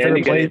 Dean, where's your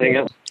favorite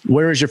place?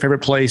 Where is your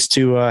favorite place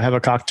to have a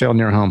cocktail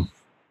near home?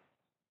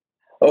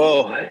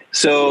 Oh,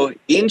 so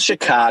in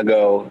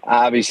Chicago,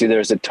 obviously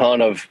there's a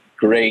ton of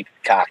great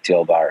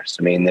cocktail bars.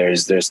 I mean,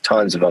 there's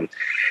tons of them.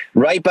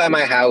 Right by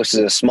my house is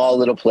a small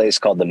little place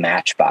called the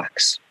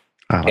Matchbox.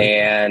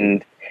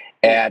 And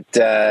at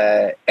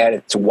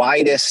its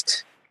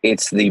widest,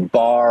 it's the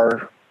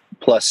bar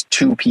plus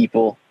 2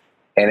 people.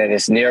 And at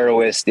its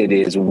narrowest, it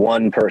is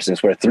 1 person.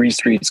 It's where 3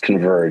 streets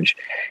converge.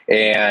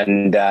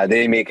 And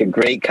they make a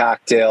great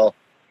cocktail.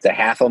 It's a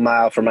half a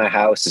mile from my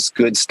house. It's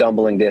good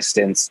stumbling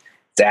distance.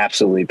 It's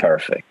absolutely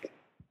perfect.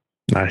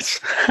 Nice.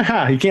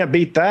 You can't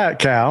beat that,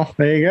 Cal.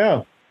 There you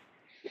go.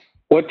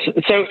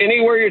 So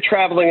anywhere you're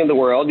traveling in the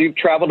world, you've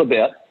traveled a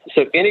bit.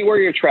 So anywhere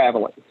you're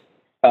traveling,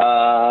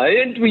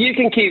 you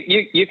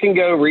can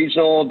go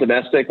regional,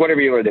 domestic, whatever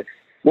you want to do.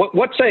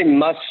 What's a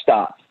must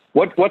stop?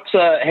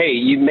 Hey,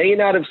 you may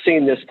not have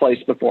seen this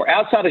place before.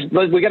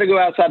 We got to go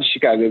outside of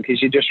Chicago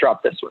because you just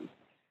dropped this one.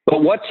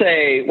 But what's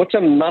a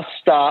must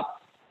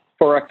stop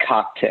for a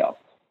cocktail?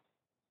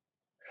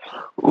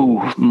 Ooh,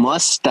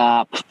 must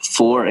stop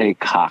for a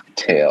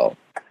cocktail.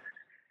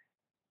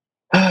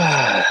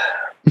 That's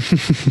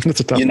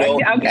a tough one.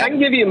 I can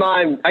give you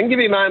mine. I can give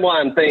you mine while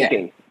I'm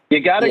thinking. Yeah.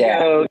 You gotta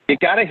go. You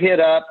gotta hit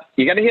up.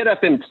 You gotta hit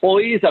up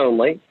employees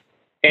only,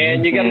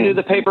 and you gotta do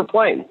the paper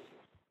plane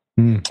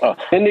in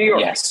New York.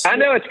 Yes. I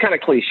know it's kind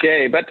of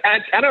cliche, but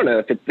I don't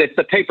know if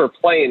the paper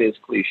plane is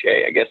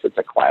cliche. I guess it's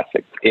a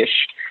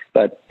classic-ish,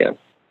 but yeah.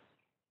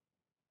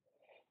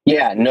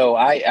 Yeah, no,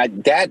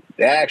 that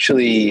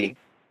actually.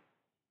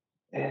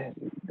 I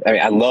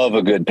mean, I love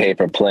a good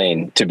paper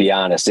plane, to be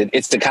honest.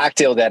 It's the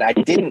cocktail that I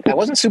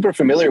wasn't super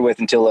familiar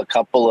with until a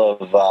couple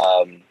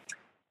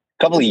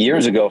of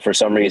years ago for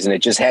some reason. It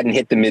just hadn't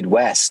hit the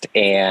Midwest.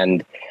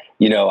 And,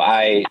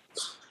 I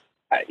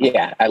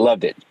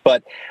loved it.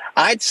 But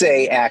I'd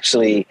say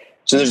actually,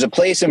 so there's a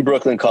place in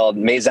Brooklyn called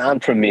Maison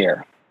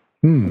Premier,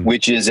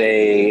 which is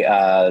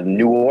a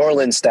New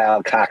Orleans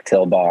style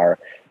cocktail bar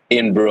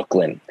in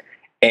Brooklyn.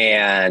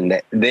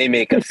 And they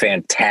make a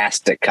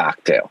fantastic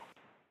cocktail.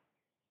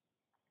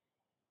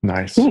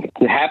 Nice.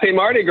 Happy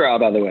Mardi Gras,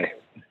 by the way.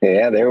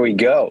 Yeah, there we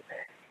go.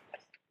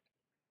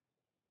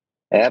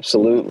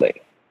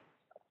 Absolutely.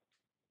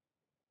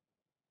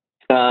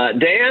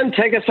 Dan,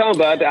 take us home,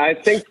 bud. I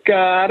think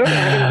I don't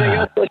have anything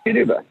else to let you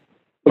do, bud.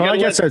 Well, I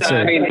guess that's it.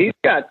 I mean, he's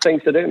got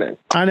things to do, man.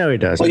 I know he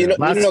does.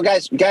 Well,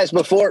 guys,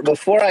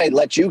 before I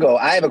let you go,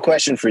 I have a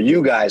question for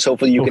you guys.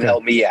 Hopefully you can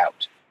help me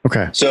out.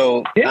 Okay.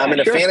 So I'm in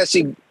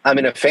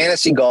a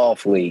fantasy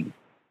golf league.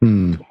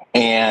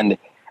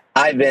 And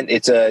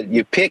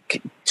you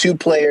pick 2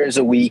 players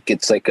a week.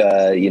 It's like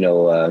you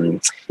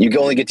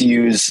only get to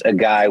use a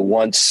guy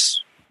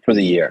once for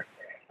the year.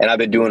 And I've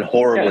been doing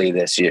horribly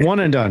this year. One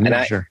and done.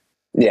 Sure.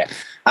 Yeah.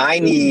 I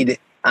need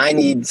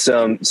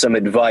some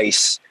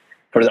advice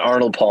for the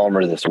Arnold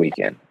Palmer this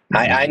weekend.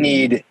 I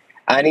need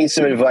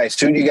some advice.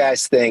 Who do you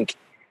guys think?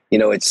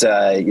 It's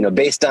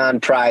based on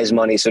prize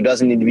money, so it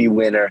doesn't need to be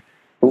winner.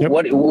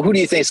 Yep. Who do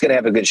you think is going to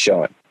have a good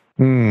showing?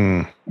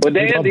 Well,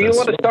 Dan, do you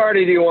want to start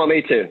or do you want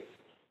me to?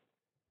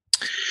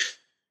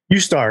 You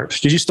start,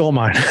 because you stole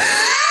mine.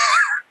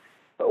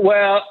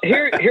 Well,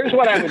 here's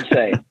what I would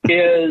say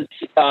is,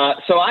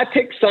 so I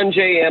picked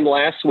Sungjae Im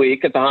last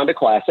week at the Honda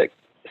Classic.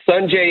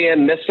 Sungjae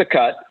Im missed a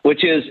cut,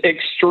 which is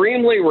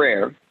extremely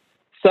rare.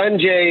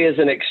 Sungjae is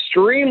an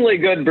extremely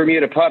good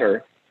Bermuda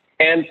putter.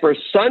 And for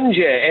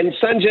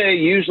Sungjae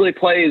usually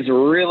plays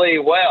really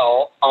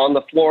well on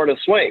the Florida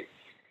swing.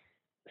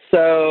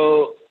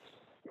 So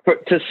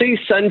to see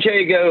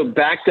Sungjae go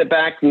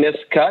back-to-back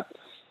missed cuts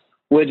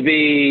would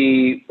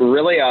be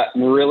really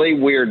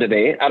weird to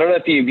me. I don't know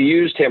if you've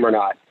used him or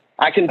not.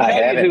 I can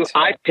tell you who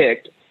I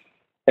picked.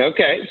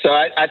 Okay, so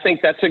I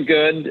think that's a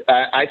good.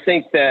 I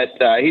think that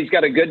he's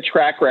got a good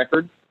track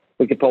record.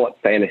 We could pull up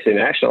Fantasy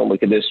National and we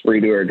could just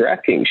redo our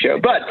DraftKings show.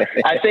 But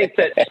I think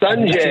that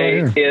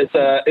Sungjae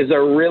is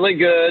a really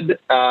good.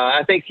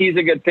 I think he's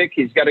a good pick.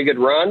 He's got a good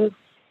run.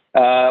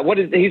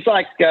 He's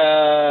like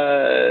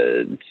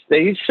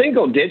he's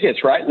single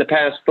digits, right, in the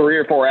past 3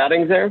 or 4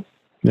 outings there.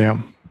 Yeah.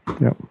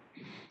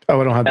 Oh,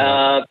 I don't have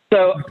that.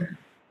 So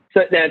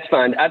that's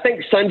fine. I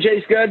think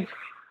Sungjae's good.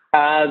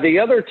 The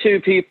other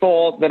 2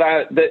 people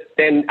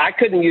and I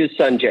couldn't use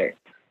Sungjae.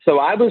 So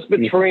I was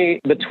between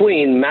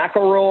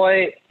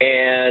McIlroy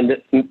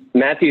and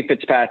Matthew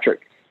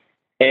Fitzpatrick.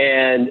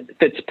 And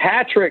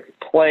Fitzpatrick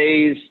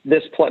plays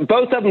this play.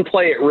 Both of them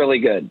play it really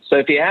good. So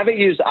if you haven't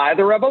used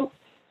either of them,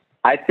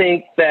 I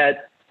think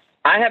that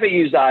I haven't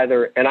used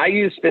either, and I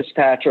used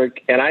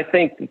Fitzpatrick, and I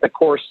think that the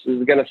course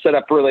is going to set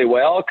up really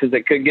well because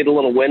it could get a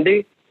little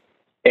windy,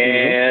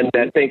 and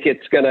I think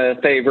it's going to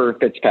favor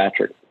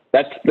Fitzpatrick.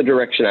 That's the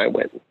direction I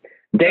went.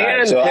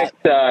 Dan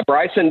picked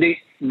Bryson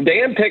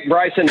Dan picked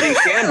Bryson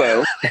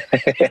DeChambeau.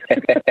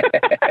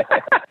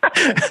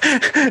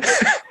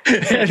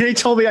 And he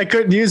told me I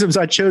couldn't use him,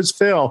 so I chose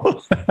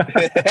Phil.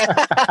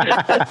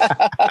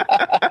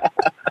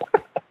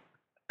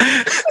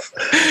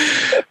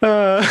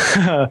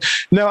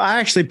 No, I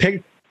actually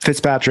picked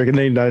Fitzpatrick, and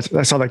then I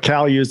saw that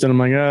Cal used it. And I'm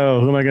like,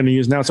 oh, who am I going to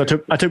use now? So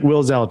I took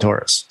Will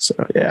Zalatoris. So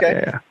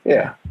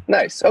yeah,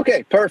 nice.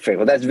 Okay, perfect.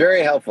 Well, that's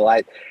very helpful.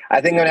 I think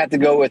I'm going to have to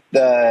go with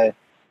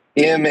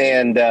him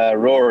and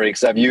Rory,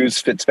 because I've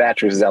used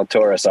Fitzpatrick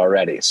Zalatoris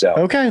already. So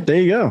okay, there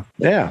you go.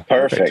 Yeah,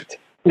 perfect.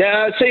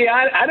 No, see,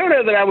 I don't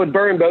know that I would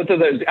burn both of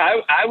those.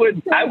 I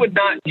would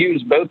not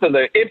use both of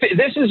the.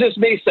 This is just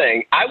me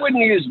saying, I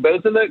wouldn't use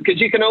both of them because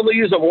you can only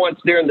use them once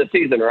during the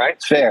season, right?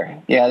 It's fair.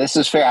 Yeah, this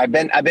is fair. I've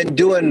been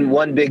doing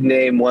one big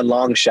name, one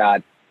long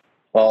shot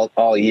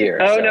all year.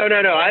 Oh so.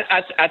 No.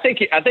 I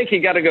think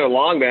you got to go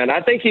long, man.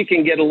 I think you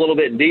can get a little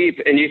bit deep,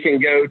 and you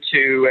can go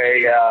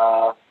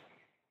to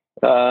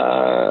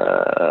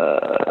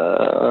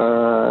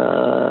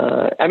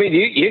I mean,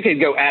 you could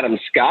go Adam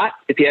Scott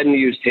if you hadn't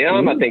used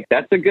him. I think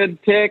that's a good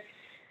pick.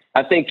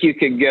 I think you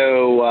could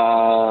go.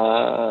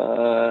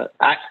 I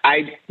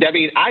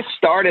mean, I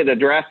started a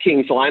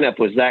DraftKings lineup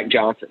with Zach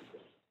Johnson.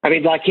 I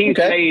mean, like he's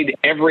made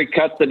every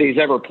cut that he's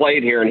ever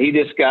played here, and he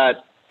just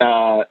got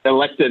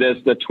elected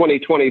as the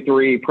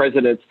 2023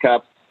 President's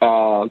Cup.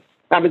 I'm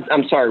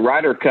sorry,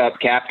 Ryder Cup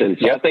captain.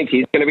 So I think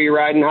he's going to be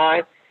riding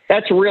high.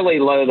 That's really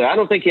low, though. I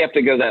don't think you have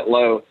to go that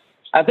low.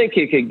 I think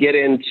you could get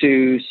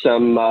into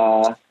some.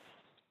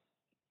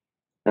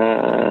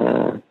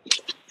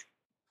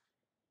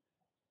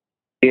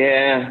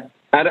 Yeah,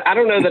 I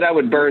don't know that I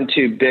would burn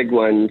two big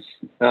ones.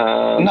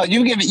 No, I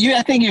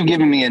think you've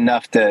given me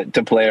enough to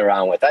play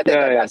around with. I think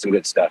I got some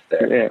good stuff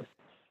there. Yeah.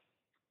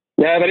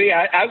 Yeah, but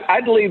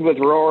I'd lead with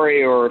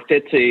Rory or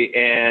Fitzy,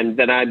 and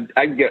then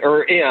I'd go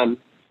or M,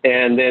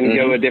 and then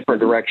go a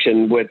different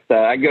direction with.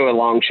 I'd go a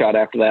long shot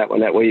after that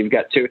one. That way you've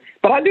got two.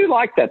 But I do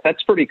like that.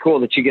 That's pretty cool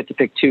that you get to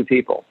pick two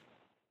people.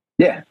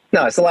 Yeah,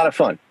 no, it's a lot of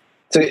fun.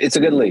 It's a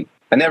good league.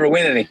 I never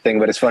win anything,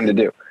 but it's fun to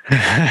do.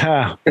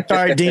 All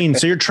right, Dean.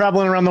 So you're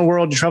traveling around the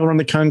world, you travel around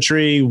the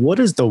country. What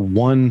is the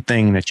one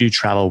thing that you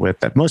travel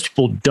with that most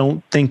people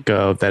don't think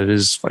of that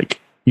is like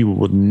you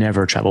would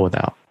never travel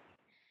without?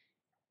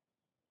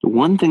 The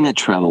one thing I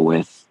travel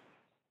with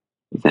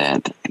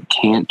that I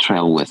can't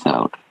travel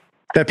without.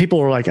 That people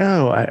are like,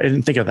 oh, I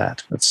didn't think of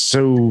that. That's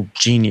so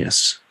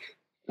genius.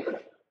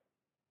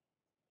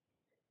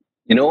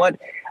 You know what?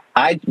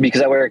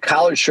 Because I wear a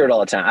collared shirt all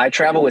the time, I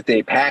travel with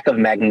a pack of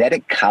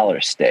magnetic collar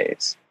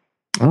stays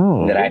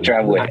that I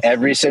travel with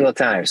every single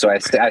time. So I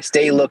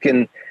stay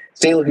looking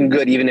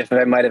good, even if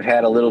I might have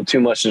had a little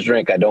too much to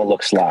drink. I don't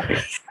look sloppy.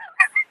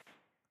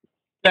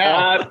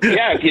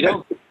 If you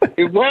don't,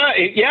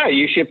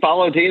 you should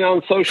follow Dean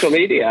on social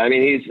media. I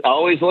mean, he's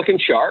always looking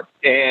sharp,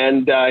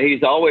 and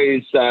he's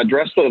always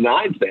dressed to the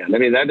nines, man. I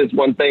mean, that is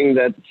one thing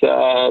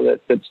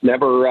that's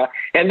never.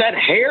 And that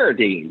hair,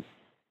 Dean.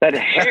 That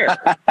hair.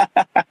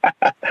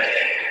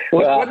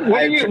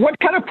 What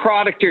kind of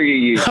product are you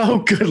using? Oh,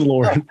 good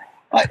Lord.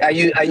 I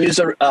use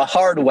a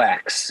hard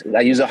wax.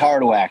 I use a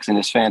hard wax, and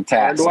it's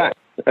fantastic. Hard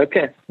wax.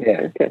 Okay.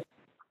 Yeah. Okay.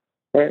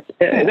 All right.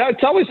 Yeah. No,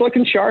 it's always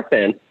looking sharp,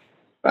 man.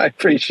 I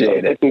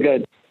appreciate it. Looking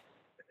good.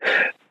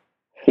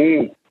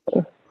 Dean,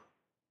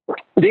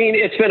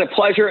 it's been a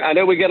pleasure. I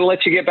know we got to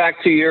let you get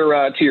back to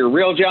your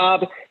real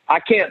job. I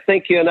can't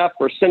thank you enough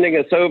for sending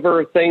us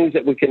over things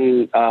that we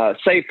can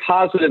say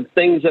positive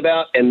things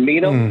about and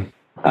mean them.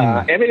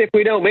 I mean, if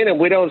we don't mean them,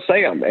 we don't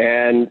say them.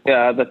 And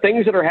the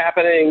things that are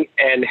happening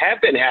and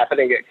have been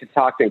happening at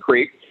Catoctin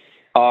Creek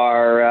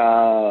are,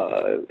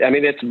 I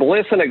mean, it's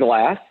bliss in a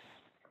glass.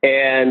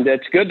 And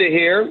it's good to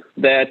hear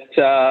that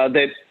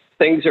that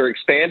things are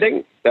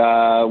expanding.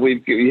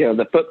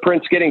 The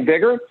footprint's getting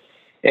bigger.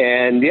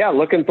 And,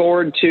 looking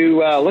forward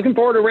to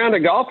a round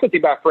of golf with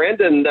you, my friend,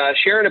 and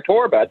sharing a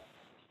pour, bud.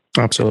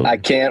 Absolutely. I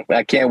can't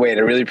wait.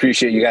 I really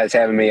appreciate you guys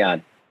having me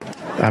on.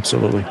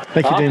 Absolutely.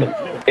 Thank you, Dean.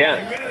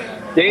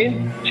 Yeah.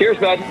 Dean, cheers,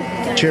 bud.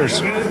 Cheers.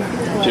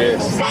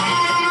 Cheers.